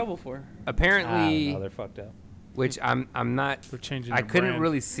are they in Um, trouble for? I don't apparently, know. They're fucked up. which I'm not. They're changing. I their couldn't brand.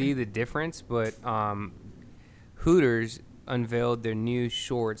 really see the difference, but Hooters unveiled their new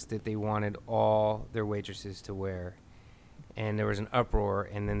shorts that they wanted all their waitresses to wear, and there was an uproar,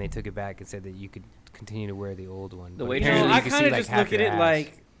 and then they took it back and said that you could continue to wear the old one. The But waitress- You know, apparently I you could kind see, of like, just half look at your it ass.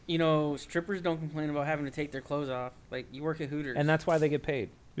 like, you know, strippers don't complain about having to take their clothes off. Like, you work at Hooters. And that's why they get paid.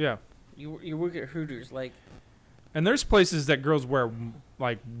 Yeah, You work at Hooters. Like, and there's places that girls wear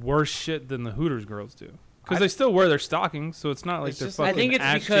like worse shit than the Hooters girls do, because they still wear their stockings, so it's not like It's they're just- fucking. I think it's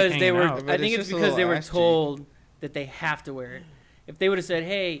ass cheek because they hanging were. out. But I think it's it's just a because they little were ass cheek. told that they have to wear it. If they would have said,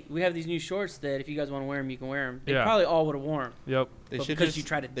 "Hey, we have these new shorts that if you guys want to wear them, you can wear them," they Yeah. probably all would have worn 'em. Yep. They But should because just, you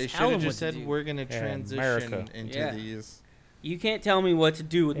try to they tell should have them just what to said do. we're gonna Yeah, transition America. into Yeah. these. You can't tell me what to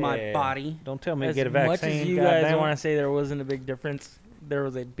do with my Yeah. body. Don't tell me As to get a much vaccine. as you guys goddamn. want to say there wasn't a big difference, there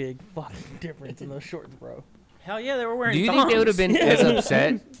was a big fucking difference in those shorts, bro. Hell yeah, they were wearing. Do you think they would have thongs. been as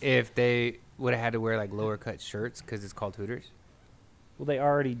upset if they would have had to wear like lower cut shirts because it's called Hooters? Well, they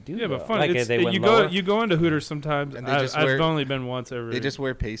already do. Yeah, but though. fun. Like It's, if they went you lower. go into Hooters sometimes. And they just I've wear- only been once ever. They just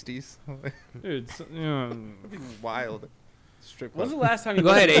wear pasties. Dude, you know, Wild. Strip When's the club. last time you Go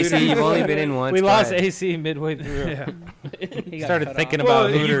went ahead, to AC. Hooters? You've only been in once. we Go lost ahead. AC midway through. yeah. He got Started cut thinking off. about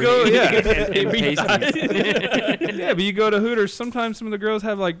Well, Hooters. you go, yeah. Pasties. Yeah, but you go to Hooters. Sometimes some of the girls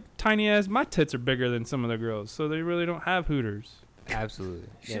have like tiny ass. My tits are bigger than some of the girls, so they really don't have Hooters. Absolutely.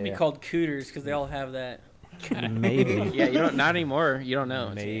 Should be called Cooters because they all have that. Maybe. Yeah, you don't. Not anymore. You don't know.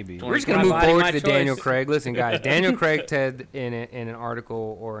 It's Maybe. We're just My gonna move body, forward my to the choice. Daniel Craig. Listen, guys, Daniel Craig said in an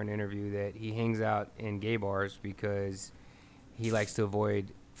article or an interview that he hangs out in gay bars because he likes to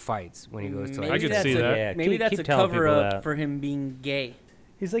avoid fights when he goes to. Maybe I could that's see a- that. Yeah, Maybe keep- that's keep a telling cover people up that. for him being gay.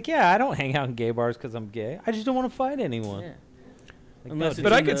 He's like, yeah, I don't hang out in gay bars because I'm gay. I just don't want to fight anyone. Yeah. Like, Unless no,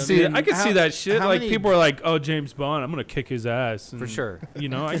 But It's I in could the- see I mean, I could see how- that shit. how Like many- people are like, "Oh, James Bond, I'm gonna kick his ass." For and, sure. You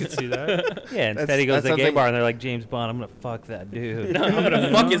know, I could see that. yeah, instead That's- he goes that's to a gay something- bar and they're like, James Bond, I'm going to fuck that dude. No, I'm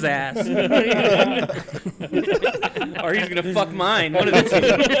gonna fuck his ass, or he's gonna fuck mine. One of the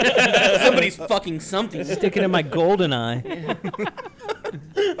two. Somebody's fucking something. Stick it in my golden eye.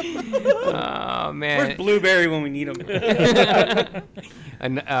 Oh Where's man! Blueberry when we need him?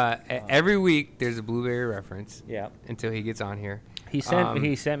 And, every week there's a Blueberry reference Yeah. until he gets on here. He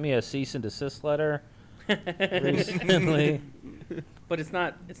sent me a cease and desist letter recently. But it's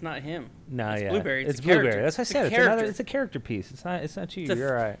not him. No, It's yeah. Blueberry. It's a Blueberry. character. That's what I It's a said. It's, another, character. it's a character piece. It's not you. It's a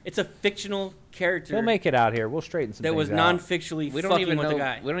You're right. It's a fictional character We'll make it out here. We'll straighten some that things was out. non-fictionally We don't fucking even with know. a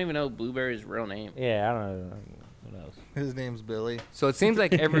guy. We don't even know Blueberry's real name. Yeah, I don't know. Who knows? His name's Billy. So it seems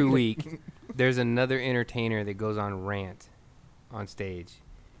like every week there's another entertainer that goes on rant on stage,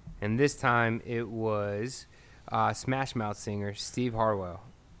 and this time it was Smash Mouth singer Steve Harwell,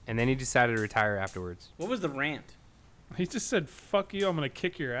 and then he decided to retire afterwards. What was the rant? He just said, "Fuck you, I'm gonna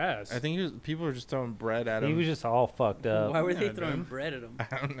kick your ass." I think people were just throwing bread at He him. was just all fucked up. Why were they yeah, throwing dude. bread at him? I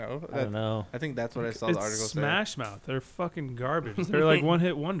don't know. I don't know. I think that's what I saw it's the article say. Smash Mouth. They're fucking garbage. They're like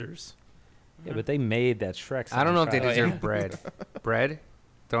one-hit wonders. Yeah, but they made that Shrek. I don't know if they soundtrack. deserve bread. Bread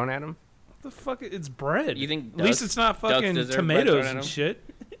thrown at him? What the fuck? It's bread. You think At least ducks- it's not ducks fucking deserve bread tomatoes thrown at and them? shit.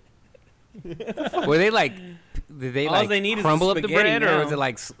 Were they like? Did they All like they need is crumble the up the spaghetti bread, or was now.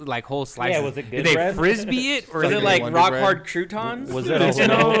 it like whole slices? was it good Did they bread? frisbee it, or Was Like it the like Wonder rock Bread? hard croutons? Was Dude, it it's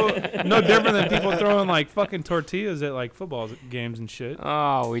no different than people throwing like fucking tortillas at like football games and shit.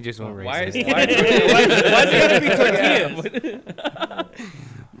 Oh, we just went Why is racist. why, Why does it have to be tortillas?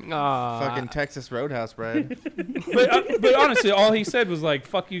 Fucking Texas Roadhouse bread. But honestly, all he said was like,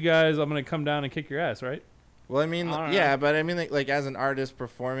 "Fuck you guys, I'm gonna come down and kick your ass," right? Well, I mean, I don't yeah, know. but I mean, like as an artist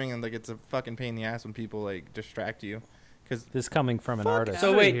performing, and like it's a fucking pain in the ass when people like distract you, because This coming from an Fuck artist. So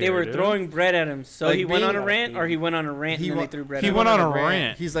outta wait, they here, were dude. throwing bread at him, so Like he went being- on a rant, or he went on a rant and then they threw bread he at him? went on a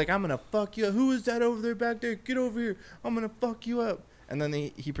rant. He's like, "I'm gonna fuck you. Who is that over there back there? Get over here. I'm gonna fuck you up." And then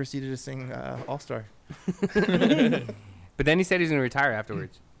he proceeded to sing All Star. But then he said he's gonna retire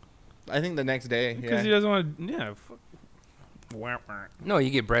afterwards. I think the next day. Because Yeah. he doesn't want to. Yeah. Fuck. Wah, wah. No, you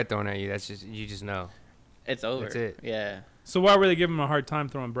get bread thrown at you. That's just you just know. it's over. That's it. Yeah. So why were they giving him a hard time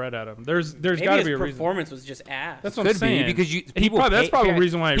throwing bread at him? There's Maybe got to his be a reason. performance was just ass. That's what I'm Could saying. be because you He people. probably, that's pay- probably the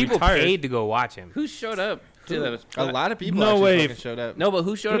reason why he people retired. paid to go watch him. Who showed up to the? A lot of people No actually way. fucking showed up. No, but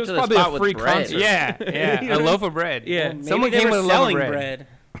who showed But it up was to the probably a spot free with bread? concert. Yeah, a loaf of bread. yeah, Someone maybe they came were with a loaf of selling bread. bread.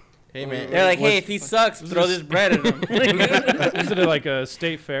 Hey man, They're like, hey, was- if he sucks, throw this bread at him. Is it like a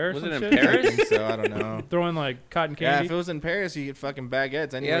state fair? Or Was some it in shit? I Paris? think so. I don't know. Throwing like cotton Yeah, candy. if it was in Paris, you get fucking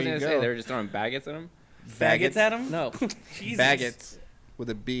baguettes Yeah, I anywhere was you gonna go. say they were just throwing baguettes at him. Faggots at him? No, Jesus. Baguettes with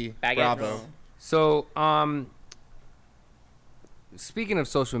a B. Baguette. Bravo. So, speaking of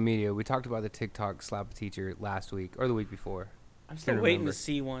social media, we talked about the TikTok slap a teacher last week or the week before. I'm still Can't waiting remember. to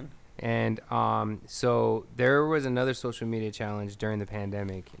see one. And so there was another social media challenge during the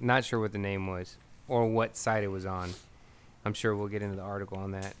pandemic. Not sure what the name was or what site it was on. I'm sure we'll get into the article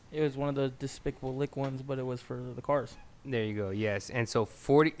on that. It was one of those despicable lick ones, but it was for the cars. There you go. Yes. And so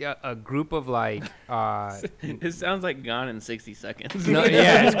a group of like it sounds like Gone in 60 Seconds. no,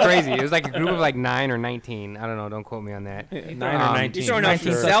 yeah, it's crazy. It was like a group of like 9 or 19. I don't know. Don't quote me on that. 9 or 19. You're throwing out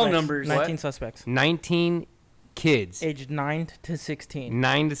some Sure. cell numbers. 19 suspects. 19 kids, Aged 9 to 16.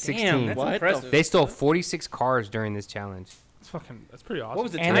 9 to 16. Damn, that's What the impressive. They stole 46 cars during this challenge. That's pretty awesome. What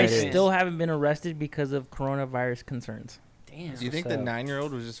was the And time they It is. span? still haven't been arrested because of coronavirus concerns. Damn. Do you think the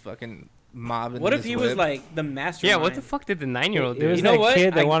 9-year-old was just fucking mobbing? What if this he was whip? like the mastermind? Yeah, what the fuck did the 9-year-old It do? was You know that what?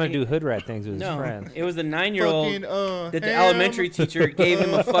 kid that I- wanted to do hood rat things with his No, friends. it was the 9-year-old fucking that the ham. elementary teacher gave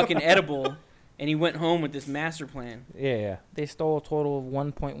him a fucking edible, and he went home with this master plan. Yeah. They stole a total of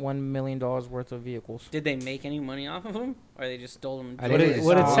 $1.1 million worth of vehicles. Did they make any money off of him, or they just stole them? I What think it- they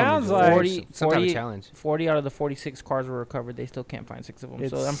what it saw sounds them like- before. Some type of challenge. 40 out of the 46 cars were recovered. They still can't find 6 of them. So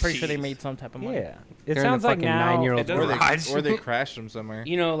It's- I'm pretty sure they Jeez. made some type of money. Yeah. It They're in sounds the like fucking now. 9-year-old or garage. they crashed them somewhere.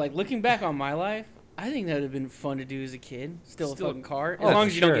 You know, like looking back on my life, I think that would have been fun to do as a kid. Steal a Still- fucking car, as Oh, long for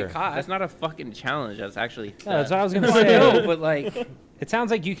as you don't sure. get caught. That's not a fucking challenge. That's actually No, that's what I was gonna No, I know, say. but like, It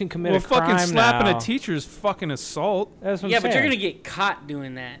sounds like you can commit well, a crime fucking slapping now. a teacher is fucking assault. That's what yeah, I'm but you're saying. gonna get caught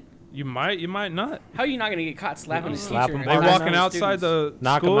doing that. You might not. How are you not gonna get caught slapping a Slap teacher? him in They're a class walking full of outside students? the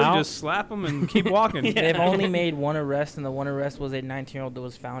Knock 'em school, you out? just slap them and keep walking. They've only made one arrest, and the one arrest was a 19-year-old that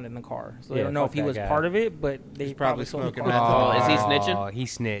was found in the car. So they Yeah, don't know fuck if he that was guy. part of it, but they He's probably probably sold the smoking car. meth. Oh, is he snitching? He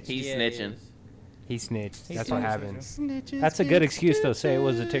snitched. He's Yeah, snitching. is. He snitched. He's That's what snitching. happened. That's a good excuse though. Say it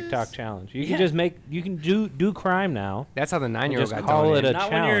was a TikTok challenge. You Yeah. can just you can do crime now. That's how the 9-year-old Just got call thrown it in. a Not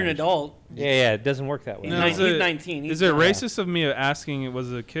when you're an challenge. adult. Yeah, it doesn't work that way. No, He's is it- 19. Is it racist of me asking, was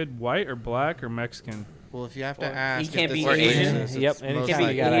the kid white or black or Mexican? Well, if you have to Well, he ask, can't if be this is Asian. racist, it's Yep, most anytime Can't be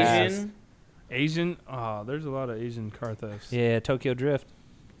you gotta likely- ask. Asian. Asian? Oh, there's a lot of Asian car thefts. Yeah, Tokyo Drift.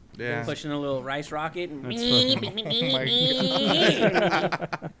 Yeah. Pushing a little rice rocket. That's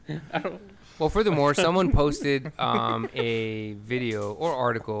fucking, Well, furthermore, someone posted a video or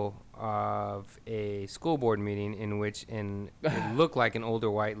article of a school board meeting in which it looked like an older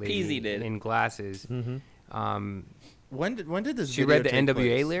white lady Peasy did. in glasses. Mm-hmm. When did this? She video read the take NWA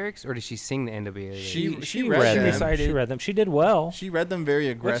place? lyrics, or did she sing the NWA lyrics? She read read them. them. Decided- She read them. She did well. She read them very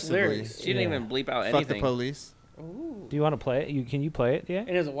Which aggressively. lyrics? She didn't Yeah. even bleep out Fuck the anything. police. Do you want to play it? Can you play it? Yeah.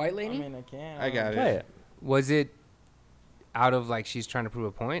 And as a white I lady? mean, I can. I got Play it. it. Was it out of like she's trying to prove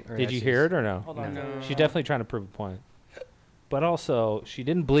a point? Or Did that's you just- hear it or no? Hold on. No. She's definitely trying to prove a point. But also, she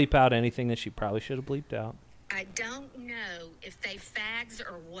didn't bleep out anything that she probably should have bleeped out. I don't know if they fags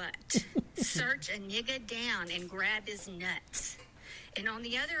or what. Search a nigga down and grab his nuts. And on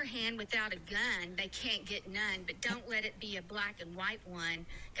the other hand, without a gun, they can't get none. But don't let it be a black and white one,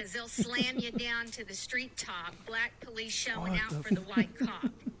 because they'll slam you down to the street top. Black police showing out for the white cop.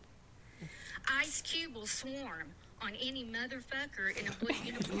 Ice Cube will swarm on any motherfucker in a blue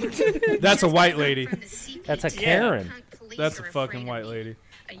uniform. That's a Just white come lady. from the CPT. That's a Karen. Punk police That's a are fucking afraid of white me. lady.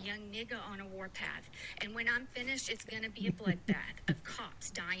 A young nigga on a warpath. And when I'm finished, it's going to be a bloodbath of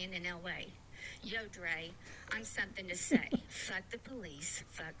cops dying in L.A. Yo, Dre, I'm something to say. Fuck the police.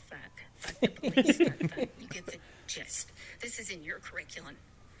 Fuck. Fuck the police. Fuck. You get the gist. This is in your curriculum.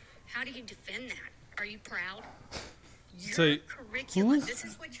 How do you defend that? Are you proud? Your So, curriculum. This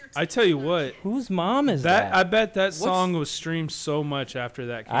is what you're I tell you what, Whose mom is that that? I bet that song was streamed so much after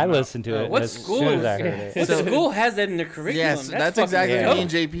that came I out. listened to it. What as school soon as is I heard it. What school has that in their curriculum? Yes, that's fucking exactly yeah. what dope. me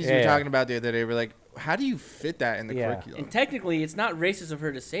and JP were Yeah. talking about the other day. We're like, how do you fit that in the Yeah. curriculum? And technically, it's not racist of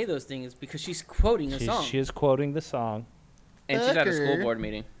her to say those things because she's quoting a song. She is quoting the song. And she's at a school Fucker. board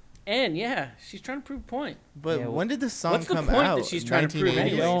meeting. And yeah, she's trying to prove a point. But Yeah, when did the song what's the come point out? that she's trying to prove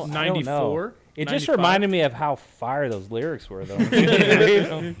 1980? anyway? I don't know. 94? It just 95? reminded me of how fire those lyrics were, though.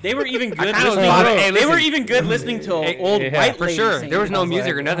 They were even good. kinda was Listening, bobbing- hey, they were listen. even good listening to an old yeah, white For lady sure. sing There was it. no was music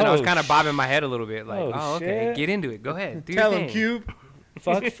like, or nothing. I was oh, kind of bobbing my head a little bit, like, Oh, oh, okay, shit. get into it. Go ahead. Do Tell your him, thing. Cube.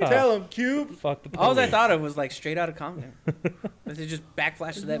 Fuck. Tell him, Cube. Fuck the police. All I thought of was like Straight Outta Compton. But it just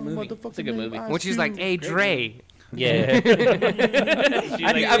backflashed to that movie. It's a good movie. When she's like, hey, Dre. Yeah.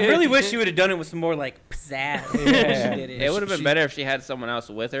 I really wish she would have done it with some more like pizzazz. Yeah. She did it. It would have been better if she had someone else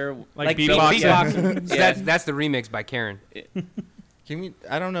with her. Like Like beatboxing. beatboxing. So that's the remix by Karen. Can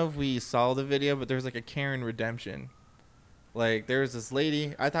I don't know if we saw the video, but there's like a Karen redemption. Like there was this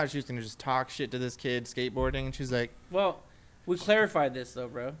lady. I thought she was gonna just talk shit to this kid skateboarding, and she's like, Well, we clarified this though,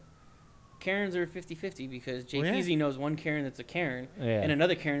 bro. Karens are 50-50 because Jake Well, yeah. Easy knows one Karen that's a Karen Yeah. and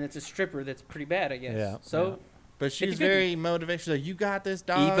another Karen that's a stripper that's pretty bad, I guess. Yeah. So but she's 50-50. very motivational. She's like, you got this,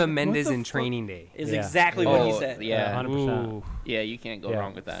 dog. Eva Mendes the in fuck? Training Day. is Yeah. exactly what he Oh, said. yeah. 100%. Ooh, Yeah, you can't go Yeah.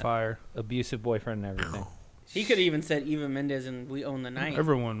 wrong with that. fire. Abusive boyfriend and everything. He could have even said Eva Mendes and We Own the Night.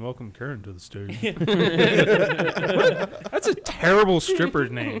 Everyone, welcome Karen to the stage. That's a terrible stripper's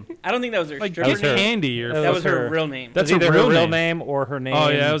name. I don't think that was her Like stripper That's her- name. Candy or That That was her her- real name. That's It was a either real her real name. name or her name. Oh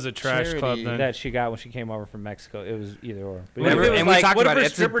yeah, it was a trash Charity. club then. that she got when she came over from Mexico. It was either or. But What if yeah, it was and we like- talked what if about her it.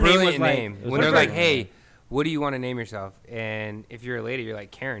 It's a stripper name was brilliant like- name. It was When a they're like, brilliant hey, name. what do you want to name yourself? And if you're a lady, you're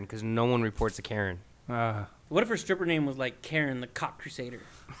like Karen, because no one reports a Karen. What if her stripper name was like Karen the Cop Crusader?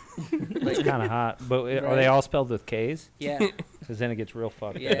 it's kind of hot. But are Right. they all spelled with K's? Yeah. Because then it gets real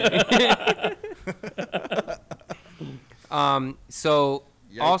fucked. Yeah. So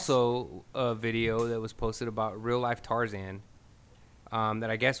Yikes. also a video that was posted about real life Tarzan, that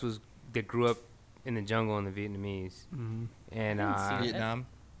I guess that grew up in the jungle in the Vietnamese, Mhm. and I didn't see that. Vietnam.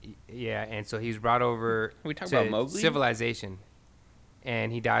 yeah, and so he's brought over Are we talking to about Mowgli? civilization,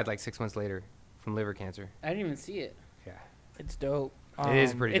 and he died like 6 months later from liver cancer. I didn't even see it. Yeah, It's dope. it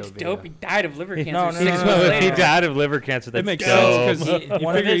is pretty It's dope. dope. He died of liver cancer. No, no, 6 no, months no, no, later. He no. died of liver cancer. That's It makes dope. sense because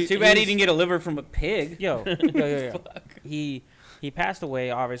One of his- Too bad he he's- didn't get a liver from a pig. Yo. He passed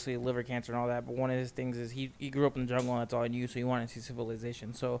away, obviously liver cancer and all that. But one of his things is he grew up in the jungle and that's all he knew. So he wanted to see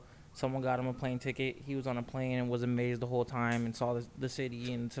civilization. So someone got him a plane ticket. He was on a plane and was amazed the whole time and saw the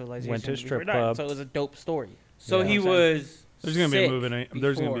city and civilization. Went to a before strip he died. club. So it was a dope story. So Yeah. he You know what was. There's gonna be a sick movie.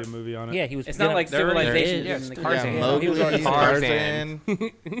 There's gonna be a before. movie on it. Yeah, he was. It's not like There civilization. is. in the Yeah, Yeah, cartoon. he was Mowgli, already- Tarzan,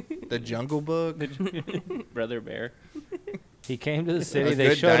 the Jungle Book. Brother Bear. He came to the city. A They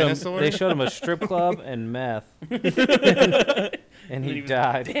good showed dinosaur? him. They showed him a strip club and meth, and he He was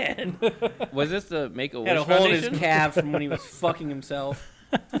died. dead. Was this the Make a Had a Wish hole in his Foundation? calf from when he was fucking himself.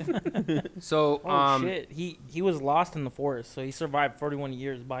 So Oh shit! He was lost in the forest, so he survived 41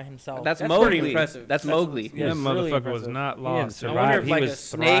 years by himself. That's That's Mowgli. pretty impressive. That's Mowgli. Yeah, That it's really motherfucker was impressive. not He didn't lost. I survive. wonder if He like a was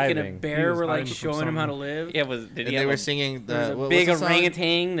snake and a thriving. He bear was were like hiding from showing him how to something. live. Yeah, did And he they have were a, singing There was the a what big was the song?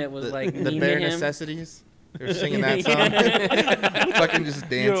 orangutan that was like the mean bare to him. necessities. They were singing that song. Fucking just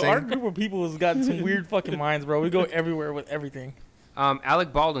dancing. Yo, our group of people has got some weird fucking minds, bro. We go everywhere with everything.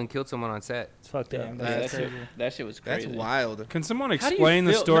 Alec Baldwin killed someone on set. It's fucked up. Damn, yeah, that's that, shit, crazy. that shit was That's crazy. wild. Can someone How do you explain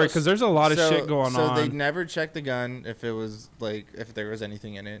the feel- story? no, Because there's a lot of shit going so on. they never checked the gun if it was like if there was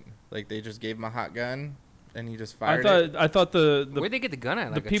anything in it. Like they just gave him a hot gun and he just fired it. I thought the Where'd they get the gun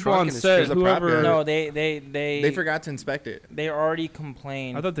at? Like a people truck on in the set, street? There's a prop whoever. gun. No, they They forgot to inspect it. they already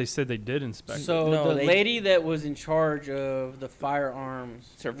complained. I thought they said they did inspect So No, the they- lady that was in charge of the firearms.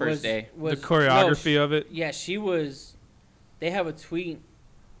 It's her first day. Was, the choreography of it. Yeah, she was. They have a tweet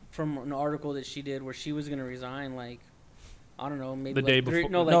from an article that she did where she was going to resign. Like, I don't know, maybe The like day three, before-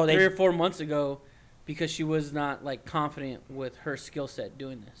 no, like No, they- 3 or 4 months ago, because she was not like confident with her skill set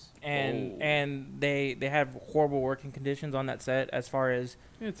doing this. and they have horrible working conditions on that set as far as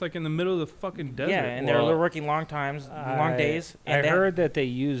Yeah, it's like in the middle of the fucking desert. yeah, and Well, they're working long times, long days. I And they- heard that they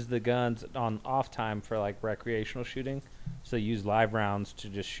use the guns on off time for like recreational shooting. So they use live rounds to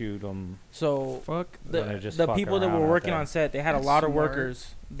just shoot them. so. Fuck. They're just The fucking people that around were out working there. on set, they had That's a lot of smart.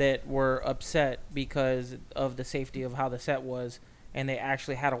 workers that were upset because of the safety of how the set was, and they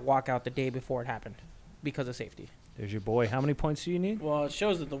actually had to walk out the day before it happened because of safety. There's your boy. How many points do you need? Well, it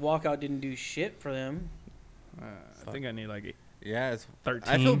shows that the walkout didn't do shit for them. I think I need like Yeah, it's,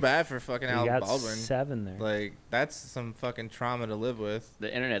 13. I feel bad for fucking You Alec got Baldwin. 7 there. Like that's some fucking trauma to live with.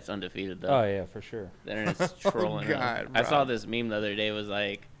 The internet's undefeated though. Oh yeah, for sure. The internet's trolling. him. God, I saw bro. this meme the other day. It was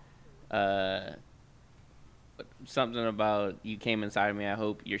like, something about you came inside of me. I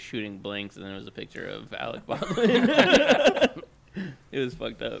hope you're shooting blinks, and then it was a picture of Alec Baldwin. It was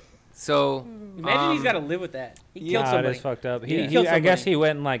fucked up. So Imagine he's got to live with that. He killed Yeah, it somebody. is fucked up. He He, killed I guess somebody. he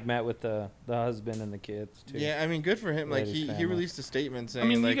went and like met with the husband and the kids too. Yeah, I mean, good for him. Like Lady's he family. released a statement saying I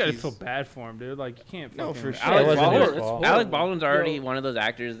mean, like you gotta he's- feel bad for him, dude. Like you can't. No, fucking- for sure. It Alec wasn't his Baldwin, fault. Alec Baldwin's already Yo. one of those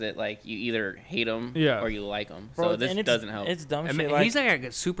actors that like you either hate him Yeah. or you like him. Bro, So this and it's- doesn't help. It's dumb I shit. mean, Like, he's like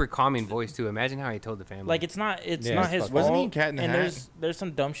a super calming voice too. Imagine how he told the family. like it's not Yeah, not it's his fucked fault. Wasn't he Cat in the and Hat? there's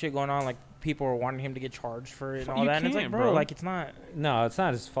some dumb shit going on. Like people are wanting him to get charged for it and all You that. And it's like, can't, bro, bro. like it's not. No, it's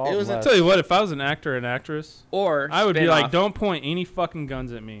not his fault. It was a I'll unless- tell you what, if I was an actor and actress, or I would be spin-off. like, don't point any fucking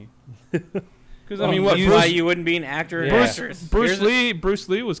guns at me. Because I Well, mean, what you- why Bruce, you wouldn't be an actor? or Yeah. an Bruce, actress? Bruce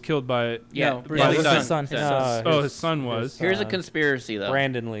Lee was killed by it. Yeah, No, Bruce Bruce Lee's Lee's son. son. His His son. Oh, his son was. Here's a conspiracy though.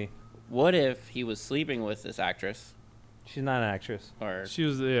 Brandon Lee. What if he was sleeping with this actress, She's not an actress. Or She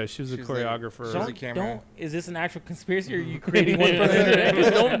was a She's like- choreographer. She's a camera. Is this an actual conspiracy, or are you creating one from the internet?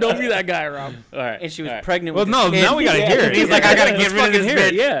 'Cause don't be that guy, Rob. all right. And she was all right. pregnant well, with no, his kid. now we gotta hear it. He's like, I gotta get rid of this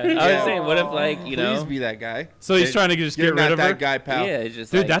bitch. Yeah, I was Yeah. saying, what if like Please you know? be that guy. So he's Hey, trying to just You're get rid not of that her. guy, pal. Yeah, it's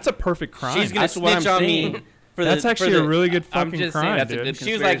just Dude, like, that's a perfect crime. She's gonna That's what I'm snitch on saying. me. For That's the, actually for a the, really good I'm fucking just saying crime, that's a dude. good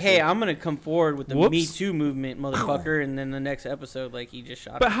She was like, conspiracy. "Hey, I'm gonna come forward with the Whoops. Me Too movement, motherfucker," and then the next episode, like he just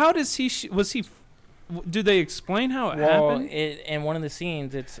shot. But her. how does he? Was he? Do they explain how it Well, happened? in one of the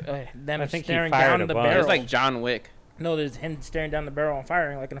scenes, it's them I think he staring fired down a the bunch. barrel. it's like John Wick. No, there's him staring down the barrel and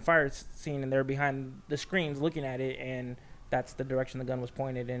firing, like in a fire scene, and they're behind the screens looking at it, and that's the direction the gun was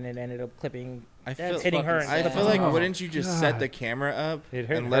pointed, and it ended up clipping, I That's feel, hitting her. fucking And I feel like Oh, wouldn't you just set God. the camera up It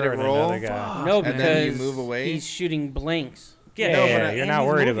hit and let her it and roll? another guy. No, and because then you move away? he's shooting blanks. Yeah, No, yeah, but I- you're and not he's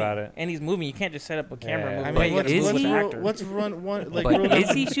worried moving, about it. and he's moving. You can't just set up a camera. Yeah. and I move mean, like what's, it's is what's, an he? rule, actor. what's run one like But rule is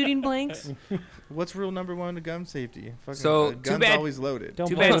he shooting blanks? What's rule number one to gun safety? Fucking, So, a too gun's bad- always loaded. Don't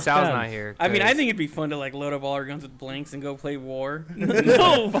Too blow bad his Sal's gun. not here. I mean, I 'cause- think it'd be fun to like load up all our guns with blanks and go play war.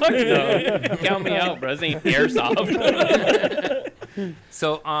 No, fuck no. Count me out, bro. This ain't airsoft.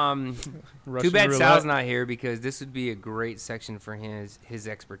 So, Russian too bad roulette. Sal's not here because this would be a great section for his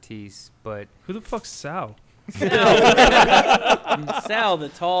expertise. But Who the fuck's Sal? Sal, the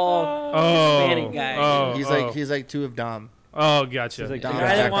tall Oh, Hispanic guy. Oh, He's like two of Dom. Oh, gotcha. He's like the Dom guy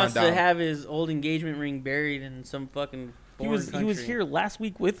Jack that on wants to Dom. have his old engagement ring buried in some fucking He foreign was country. here last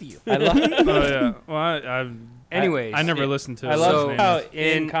week with you. I love, Oh yeah. Well, I've anyways, I never listened to. I his love name. how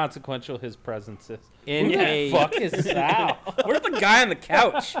in- inconsequential his presence is. in Who the a fuck is Sal? Where's the guy on the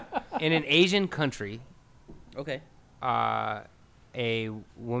couch? in an Asian country, Okay. a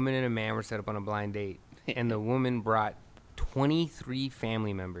woman and a man were set up on a blind date, and the woman brought 23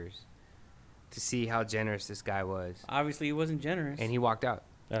 family members to see how generous this guy was, Obviously, he wasn't generous. and he walked out.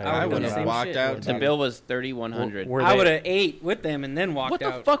 I would done the have same walked shit. out. The bill was $3,100. Were I they- would have ate with them and then walked What the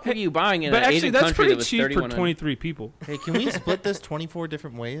out. fuck were you buying in But an actually, Asian that's country pretty that was cheap for 3,100? 23 people. Hey, can we split this 24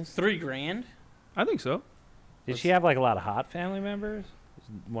 different ways? $3,000. I think so. Did she have like a lot of hot family members?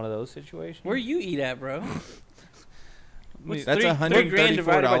 One of those situations. Where you eat at, bro? What's That's $3,000 divided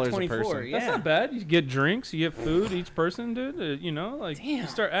by $134 a 24? person. Yeah. That's not bad. You get drinks, you get food, each person, dude. You know, like Damn. you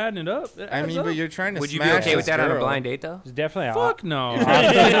start adding it up. It I adds mean, up. but you're trying to Would you be smash okay with this that on a girl. blind date, though? There's definitely a Fuck no.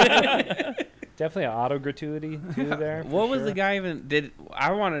 definitely an auto gratuity too there. What for was sure. the guy even did?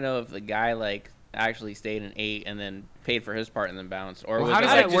 I want to know if the guy like actually stayed and ate and then paid for his part and then bounced, or Well, was how it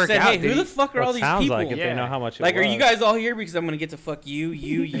does I like, that just work said, out, hey, who dude? the fuck are Well, all it these sounds people? like it. They Yeah. know how much. It Like, are was. you guys all here because I'm gonna get to fuck you,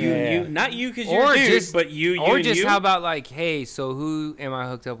 Yeah. not you because you're Or a dude, just- but you, Or and just you. how about like, hey, so who am I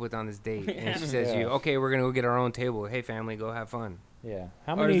hooked up with on this date? And she says, Yeah. you, okay, we're gonna go get our own table. Hey, family, go have fun. Yeah.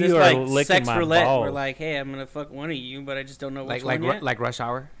 How Or many is of this you are like licking sex my roulette? balls? Where like, hey, I'm gonna fuck one of you, but I just don't know which one yet. Like Rush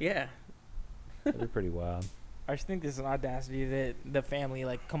Hour. Yeah. They're pretty wild. I just think this is an audacity that the family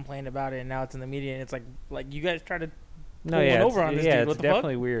like complained about it, and now it's in the media, and it's like you guys try to No, pull yeah, one it's, over on this yeah, dude. it's What the fuck?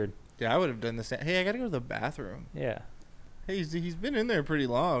 definitely weird. Yeah, I would have done the same. Hey, I gotta go to the bathroom. Yeah. Hey, he's been in there pretty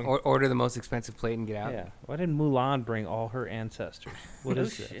long. Or order the most expensive plate and get out. Yeah. Why did Mulan bring all her ancestors? What Oh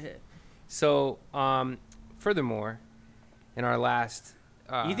is this? shit. So, furthermore, in our last,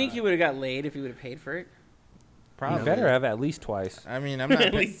 You think he would have got laid if he would have paid for it? You Probably. better have at least twice. I mean, I'm not.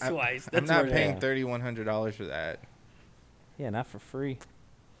 At pay- least I'm- twice. I'm That's not where- paying Yeah. $3,100 for that. Yeah, not for free.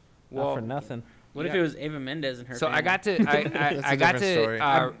 Well, not for nothing. What if Yeah. it was Ava Mendez and her? So I family? got to, That's I a got different to, story.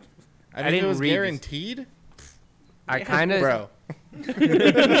 I I mean, if didn't it was read this. guaranteed, kind of, bro.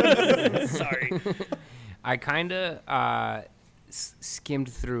 Sorry. I kind of skimmed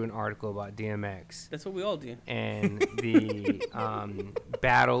through an article about DMX That's what we all do. and the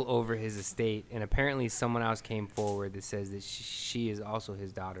battle over his estate, and apparently someone else came forward that says that she is also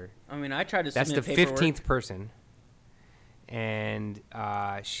his daughter. I mean, I tried to That's the submit paperwork. 15th person, and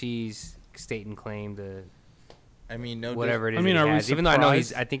she's stating claim to I mean, no. whatever it is. I mean, that he are we has. Even though I know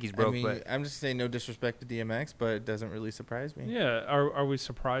surprised? I think he's I broke, mean, but I'm just saying no disrespect to DMX, but it doesn't really surprise me. Yeah. Are we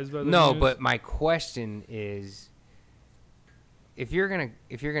surprised by the no. news? But my question is, if you're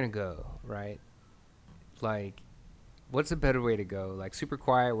gonna go, right, like, what's a better way to go? Like super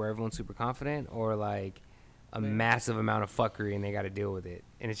quiet where everyone's super confident, or like a massive amount of fuckery and they got to deal with it,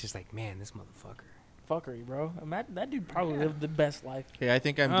 and it's just like, man, this motherfucker. Fuckery, bro. I mean, that dude probably lived the best life. Hey, I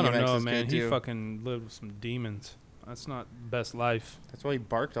think I'm I don't know, DMX's man. kid He too. fucking lived with some demons. That's not best life. That's why he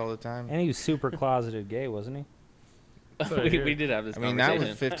barked all the time. And he was super closeted gay, wasn't he? That's what I hear. we did have this I mean, not conversation.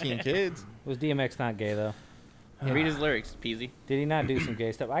 with 15 kids. Was DMX not gay though? Read his lyrics, Peasy. Did he not do some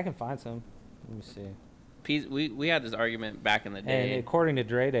gay stuff? I can find some. Let me see. We had this argument back in the And day. according to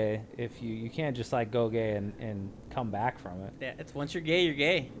Dre Day, if you can't just like go gay and come back from it. Yeah, it's once you're gay, you're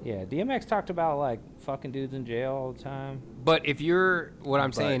gay. Yeah, DMX talked about like fucking dudes in jail all the time. But if you're, what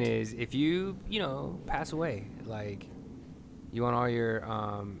I'm saying But- is, if you pass away, like, you want all your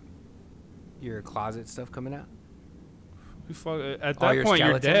closet stuff coming out. At All that your point,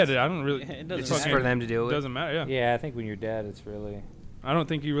 you're skeletons? dead. I don't really. It doesn't It's just matter. for them to deal with. Doesn't matter. Yeah. Yeah, I think when you're dead, it's really. I don't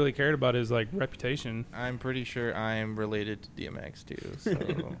think he really cared about his like reputation. I'm pretty sure I am related to DMX too. So.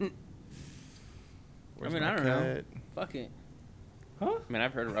 Where's mean, my I don't know. cut? Fuck it. I mean,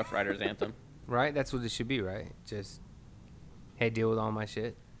 I've heard Rough Riders anthem. Right? That's what it should be, right? Just, hey, deal with all my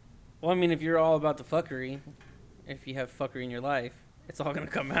shit. Well, I mean, if you're all about the fuckery, if you have fuckery in your life, it's all gonna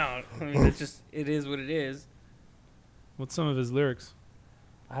come out. I mean, it is what it is. What's some of his lyrics?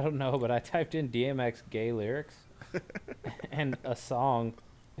 I don't know, but I typed in DMX gay lyrics, and a song,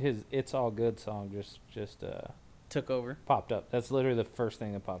 his "It's All Good" song just Took over. popped up. That's literally the first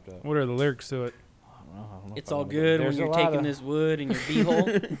thing that popped up. What are the lyrics to it? I don't know if It's I all wanna go- good when There's a you're lot taking of- this wood in your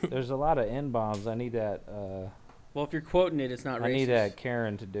beehole. There's a lot of N bombs. I need that. Well, if you're quoting it, it's not racist. I need that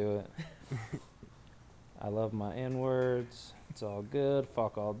Karen to do it. I love my N words. It's all good.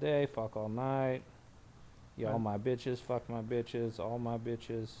 Fuck all day. Fuck all night. Y'all my bitches. Fuck my bitches. All my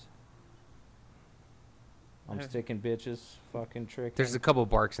bitches. I'm Okay. sticking bitches. Fucking tricking. There's a couple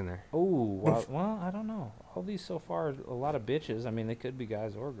barks in there. Oh, well, I don't know. All these so far, are a lot of bitches. I mean, they could be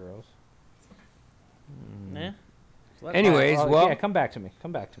guys or girls. Yeah. Anyways, Oh, well, yeah, come back to me.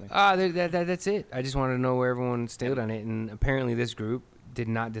 Come back to me. that's it. I just wanted to know where everyone stood on it, and apparently this group did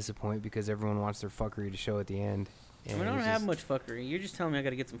not disappoint because everyone wants their fuckery to show at the end. I And mean, I it don't was have just- much fuckery. You're just telling me I got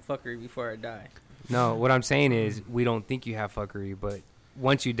to get some fuckery before I die. No, what I'm saying is we don't think you have fuckery, but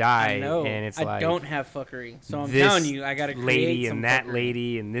once you die, I know. and it's I like don't have fuckery, so I'm this telling you, I got to create lady some and that fuckery.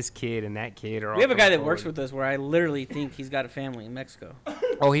 lady and this kid and that kid are all We have a guy coming that works forward. with us where I literally think he's got a family in Mexico.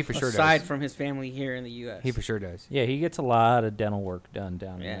 Oh, he for sure Aside does. from his family here in the U.S. He for sure does. Yeah, he gets a lot of dental work done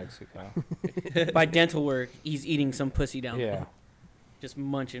down Yeah. in Mexico. By dental work, he's eating some pussy down Yeah. there. Just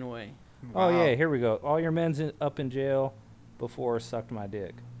munching away. Oh Wow. yeah, here we go. All your men's up in jail before sucked my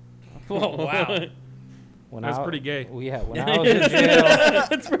dick. Oh, wow. When That's I- pretty gay. Well, yeah, when I was in jail,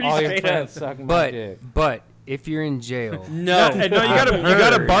 That's pretty all your straight friends up. sucked my dick. But if you're in jail, No. Hey, no, you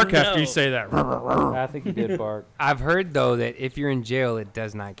gotta heard. bark after No. you say that. I think he did bark. I've heard though that if you're in jail, it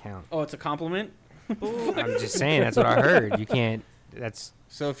does not count. Oh, it's a compliment? I'm just saying that's what I heard. You can't. That's.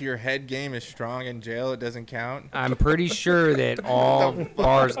 So if your head game is strong in jail, it doesn't count. I'm pretty sure that all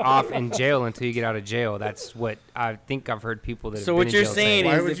bars off in jail until you get out of jail. That's what I think I've heard people that. So have what been in you're jail saying say.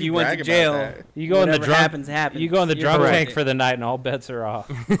 Why is would if you you went brag to about jail, that? You go in the whatever drunk. happens, happens. You go in the You're drunk correct. tank for the night, and all bets are off.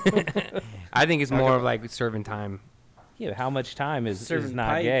 I think it's more of like serving time. Yeah, how much time is Serving not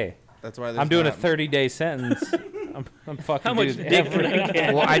pipe. gay? That's why I'm doing a not- 30-day sentence. I'm fucking. How much dudes dick every- can I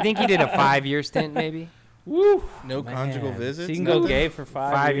get? Well, I think he did a 5-year stint, maybe. no conjugal Man. visits. So you can go nothing? gay for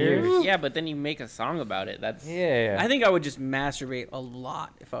 5 5 years. years. Yeah, but then you make a song about it. That's Yeah. I think I would just masturbate a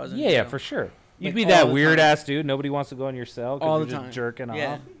lot if I was in Yeah, jail. for sure. You'd Like be all that the weird time. ass dude. Nobody wants to go in your cell All because the you're time. just jerking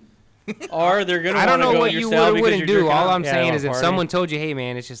Yeah. off. Or they're going to I don't want to know go what in your you cell would or because wouldn't you're do. jerking All off. I'm Yeah, saying I is if wanna someone party. told you, hey,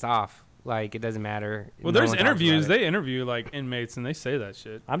 man, it's just off. Like, it doesn't matter. Well, No there's one talks about interviews. it. They interview like inmates, and they say that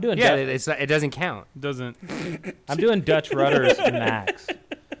shit. I'm doing. Yeah, Du- it doesn't count. Doesn't. I'm doing Dutch rudders max.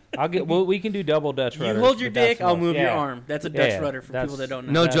 I'll get. Well, we can do double Dutch You rudders. hold your but that's dick, I'll most- move your yeah. arm. That's a Yeah, Dutch yeah. rudder for That's- people that don't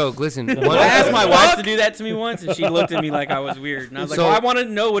know. No That's- joke. Listen, I asked my wife to do that to me once, and she looked at me like I was weird. And I was like, So- well, I want to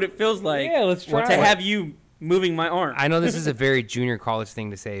know what it feels like Yeah, let's try to it. have you moving my arm. I know this is a very junior college thing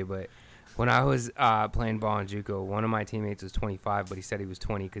to say, but when I was playing ball in JUCO, one of my teammates was 25, but he said he was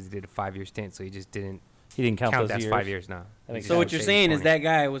 20 because he did a 5-year stint, so he just didn't He didn't count count those that's years. 5 years now. I think So what you're saying is that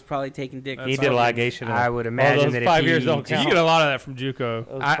guy was probably taking dick. He That's did a fine. ligation. I would All imagine those that if 5 he years don't did- You count. get a lot of that from JUCO.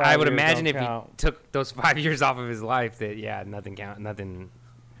 Those I 5 would years imagine don't if count. he took those 5 years off of his life, that nothing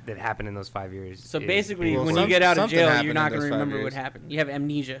that happened in those 5 years. So is- basically, Well, when some- you get out of something jail, happened you're in not going those to 5 remember what years. happened. You have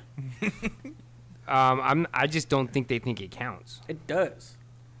amnesia. I just don't think they think it counts. It does.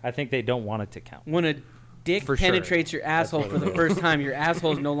 I think they don't want it to count. When a dick For sure. penetrates your asshole what for it the is. first time, your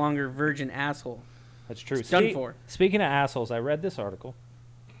asshole is no longer virgin asshole. That's true. It's done for. Speaking of assholes, I read this article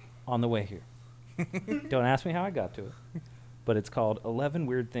on the way here. Don't ask me how I got to it, but it's called 11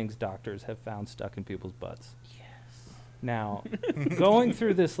 Weird Things Doctors Have Found Stuck in People's Butts. Yes. Now, going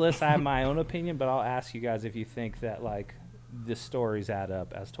through this list, I have my own opinion, but I'll ask you guys if you think that, like, the stories add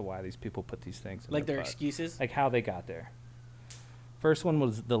up as to why these people put these things in Like their their butt. excuses. Like how they got there. First one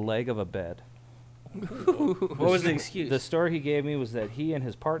was the leg of a bed. What was the excuse? The story he gave me was that he and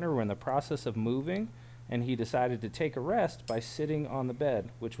his partner were in the process of moving, and he decided to take a rest by sitting on the bed,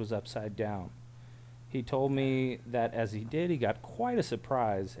 which was upside down. He told me that as he did, he got quite a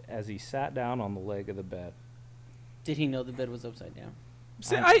surprise as he sat down on the leg of the bed. Did he know the bed was upside down?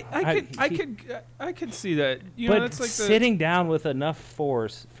 See, I- I could see that. You But know, that's like sitting down with enough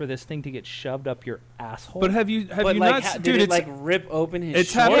force for this thing to get shoved up your asshole. But have you But not, like, dude? did it It's like rip open his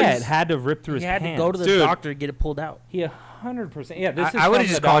it's shorts? happened- yeah, it had to rip through He his had pants. to go to the Dude. doctor to get it pulled out. He 100%. Yeah, this is I would from have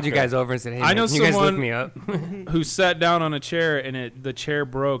just the called you doctor. guys over and said, "Hey, I know man, can you guys lift someone- me up?" who sat down on a chair and the chair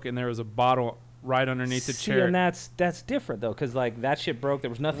broke and there was a bottle right underneath the See, chair. and that's different though, because like that shit broke.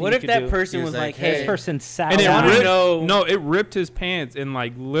 There was nothing. What you if could that do. person He was was like, like, "Hey, This person sat and it down, wanna ripped, know- no, it ripped his pants and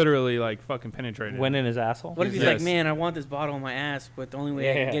like literally like fucking penetrated. went in his asshole. what if he's Yes. like, man, I want this bottle on my ass, but the only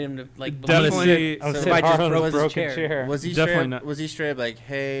way I Yeah. can get him to like believe Definitely- it I'm So sitting if I hard just on broke his his broken chair. Was he Definitely straight? not. Was he straight up like,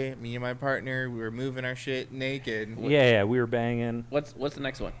 hey, me and my partner, we were moving our shit naked? Yeah, we were banging. What's the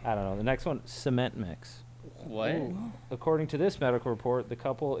next one? I don't know. The next one, cement mix. What? According to this medical report, the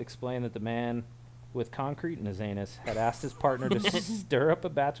couple explained that the man with concrete in his anus had asked his partner to stir up a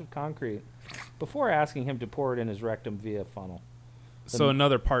batch of concrete before asking him to pour it in his rectum via funnel. So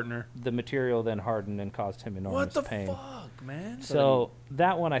another partner. The material then hardened and caused him enormous pain. fuck, man? So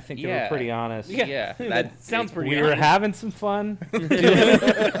that one, I think they were Yeah. pretty honest. Yeah, That sounds pretty We were honest. having some fun. We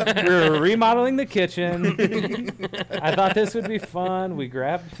were remodeling the kitchen. I thought this would be fun. We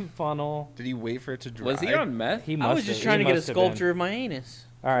grabbed the funnel. Did he wait for it to dry? Was he on meth? He I must was just have- trying he to get a must have been. sculpture of my anus.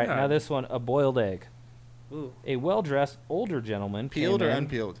 All right, Yeah. now this one, a boiled egg. Ooh. A well-dressed older gentleman Peeled came or in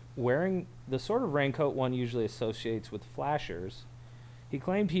unpeeled? wearing the sort of raincoat one usually associates with flashers. He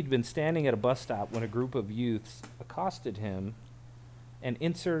claimed he'd been standing at a bus stop when a group of youths accosted him and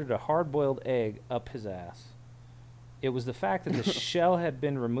inserted a hard-boiled egg up his ass. It was the fact that the shell had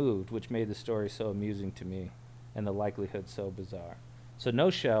been removed which made the story so amusing to me and the likelihood so bizarre. So no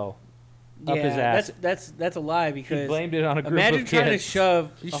shell up his ass. That's a lie He because blamed it on a group imagine of trying to kids.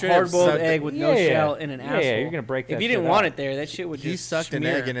 shove He a straight up hard-boiled sucked egg it. with no Yeah. shell in an Yeah, asshole. you're gonna break that If you shit didn't want up. it there, that shit would He just sucked an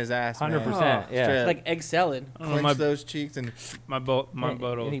smear. egg in his ass. 100%, yeah. Straight up. like egg salad. Oh, Clench my those cheeks and my boat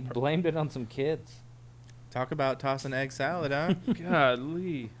And he blamed it on some kids. talk about tossing egg salad, huh?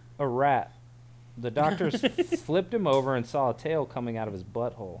 Godly. A rat. The doctors flipped him over and saw a tail coming out of his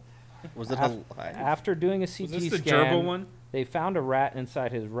butthole. Was it Af- a lie? After doing a CT Was this the scan, gerbil one? they found a rat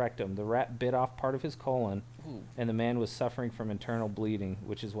inside his rectum. The rat bit off part of his colon, Ooh. and the man was suffering from internal bleeding,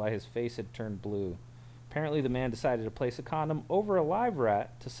 which is why his face had turned blue. Apparently, the man decided to place a condom over a live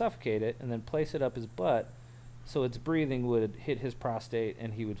rat to suffocate it and then place it up his butt so its breathing would hit his prostate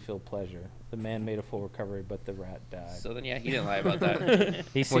and he would feel pleasure. The man made a full recovery, but the rat died. So then, yeah, he didn't lie about that.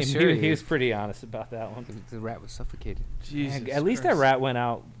 He Well, seemed sure he, he he is. was pretty honest about that one. The rat was suffocated. Jesus. At least that Christ. rat went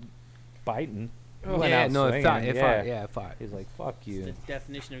out biting. He went yeah, out no, it swinging. fought. yeah. It fought. He's like, fuck It's you. the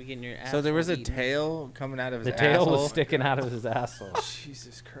definition of getting your ass. So there was a eaten. tail coming out of his The tail asshole. was sticking out of his asshole.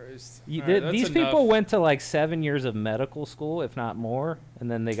 Jesus Christ. You, All right, that's these enough. people went to like 7 years of medical school, if not more, and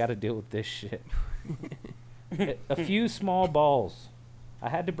then they got to deal with this shit. A few small balls. I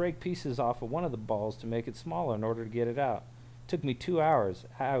had to break pieces off of one of the balls to make it smaller in order to get it out. Took me 2 hours.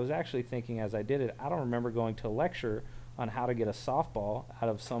 I was actually thinking as I did it, I don't remember going to a lecture on how to get a softball out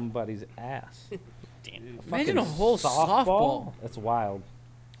of somebody's ass. Imagine a Fucking whole softball. That's wild.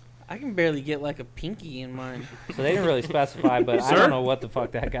 I can barely get like a pinky in mine. So they didn't really specify, but I Sir? don't know what the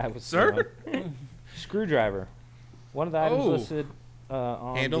fuck that guy was Sir? doing. Screwdriver. One of the items Oh. listed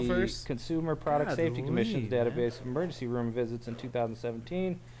on Handle the first? Consumer Product Safety Golly, Commission's man. database of emergency room visits in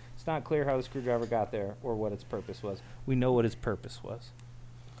 2017. It's not clear how the screwdriver got there or what its purpose was. We know what its purpose was.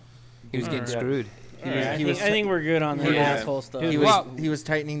 He was getting Alright. screwed. I was- think we're good on the Yeah. asshole stuff. He Well, was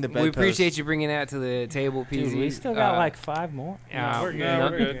tightening the bed. We appreciate you bringing that to the table, PZ. Dude, we still got like 5 more. we're good. No,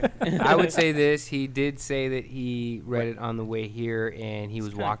 we're good. I would say this. He did say that he read it on the way here, and he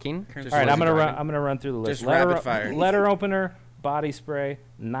was walking. Just All right, I'm wasn't gonna run. driving. I'm gonna run through the list. Just rapid fire. Letter opener, body spray,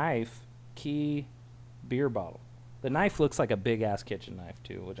 knife, key, beer bottle. The knife looks like a big ass kitchen knife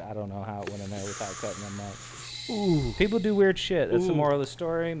too, which I don't know how it went in there without cutting them up. Ooh. People do weird shit. That's the Ooh. moral of the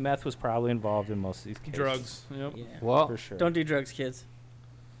story. Meth was probably involved in most of these cases. Drugs. Yep. Yeah. Well, for sure. Don't do drugs, kids.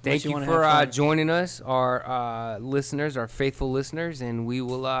 thank you you wanna for have fun. joining us, our listeners, our faithful listeners, and we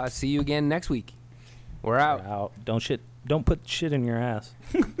will see you again next week. We're out. Out. Don't put shit in your ass.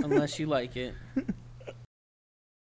 Unless you like it.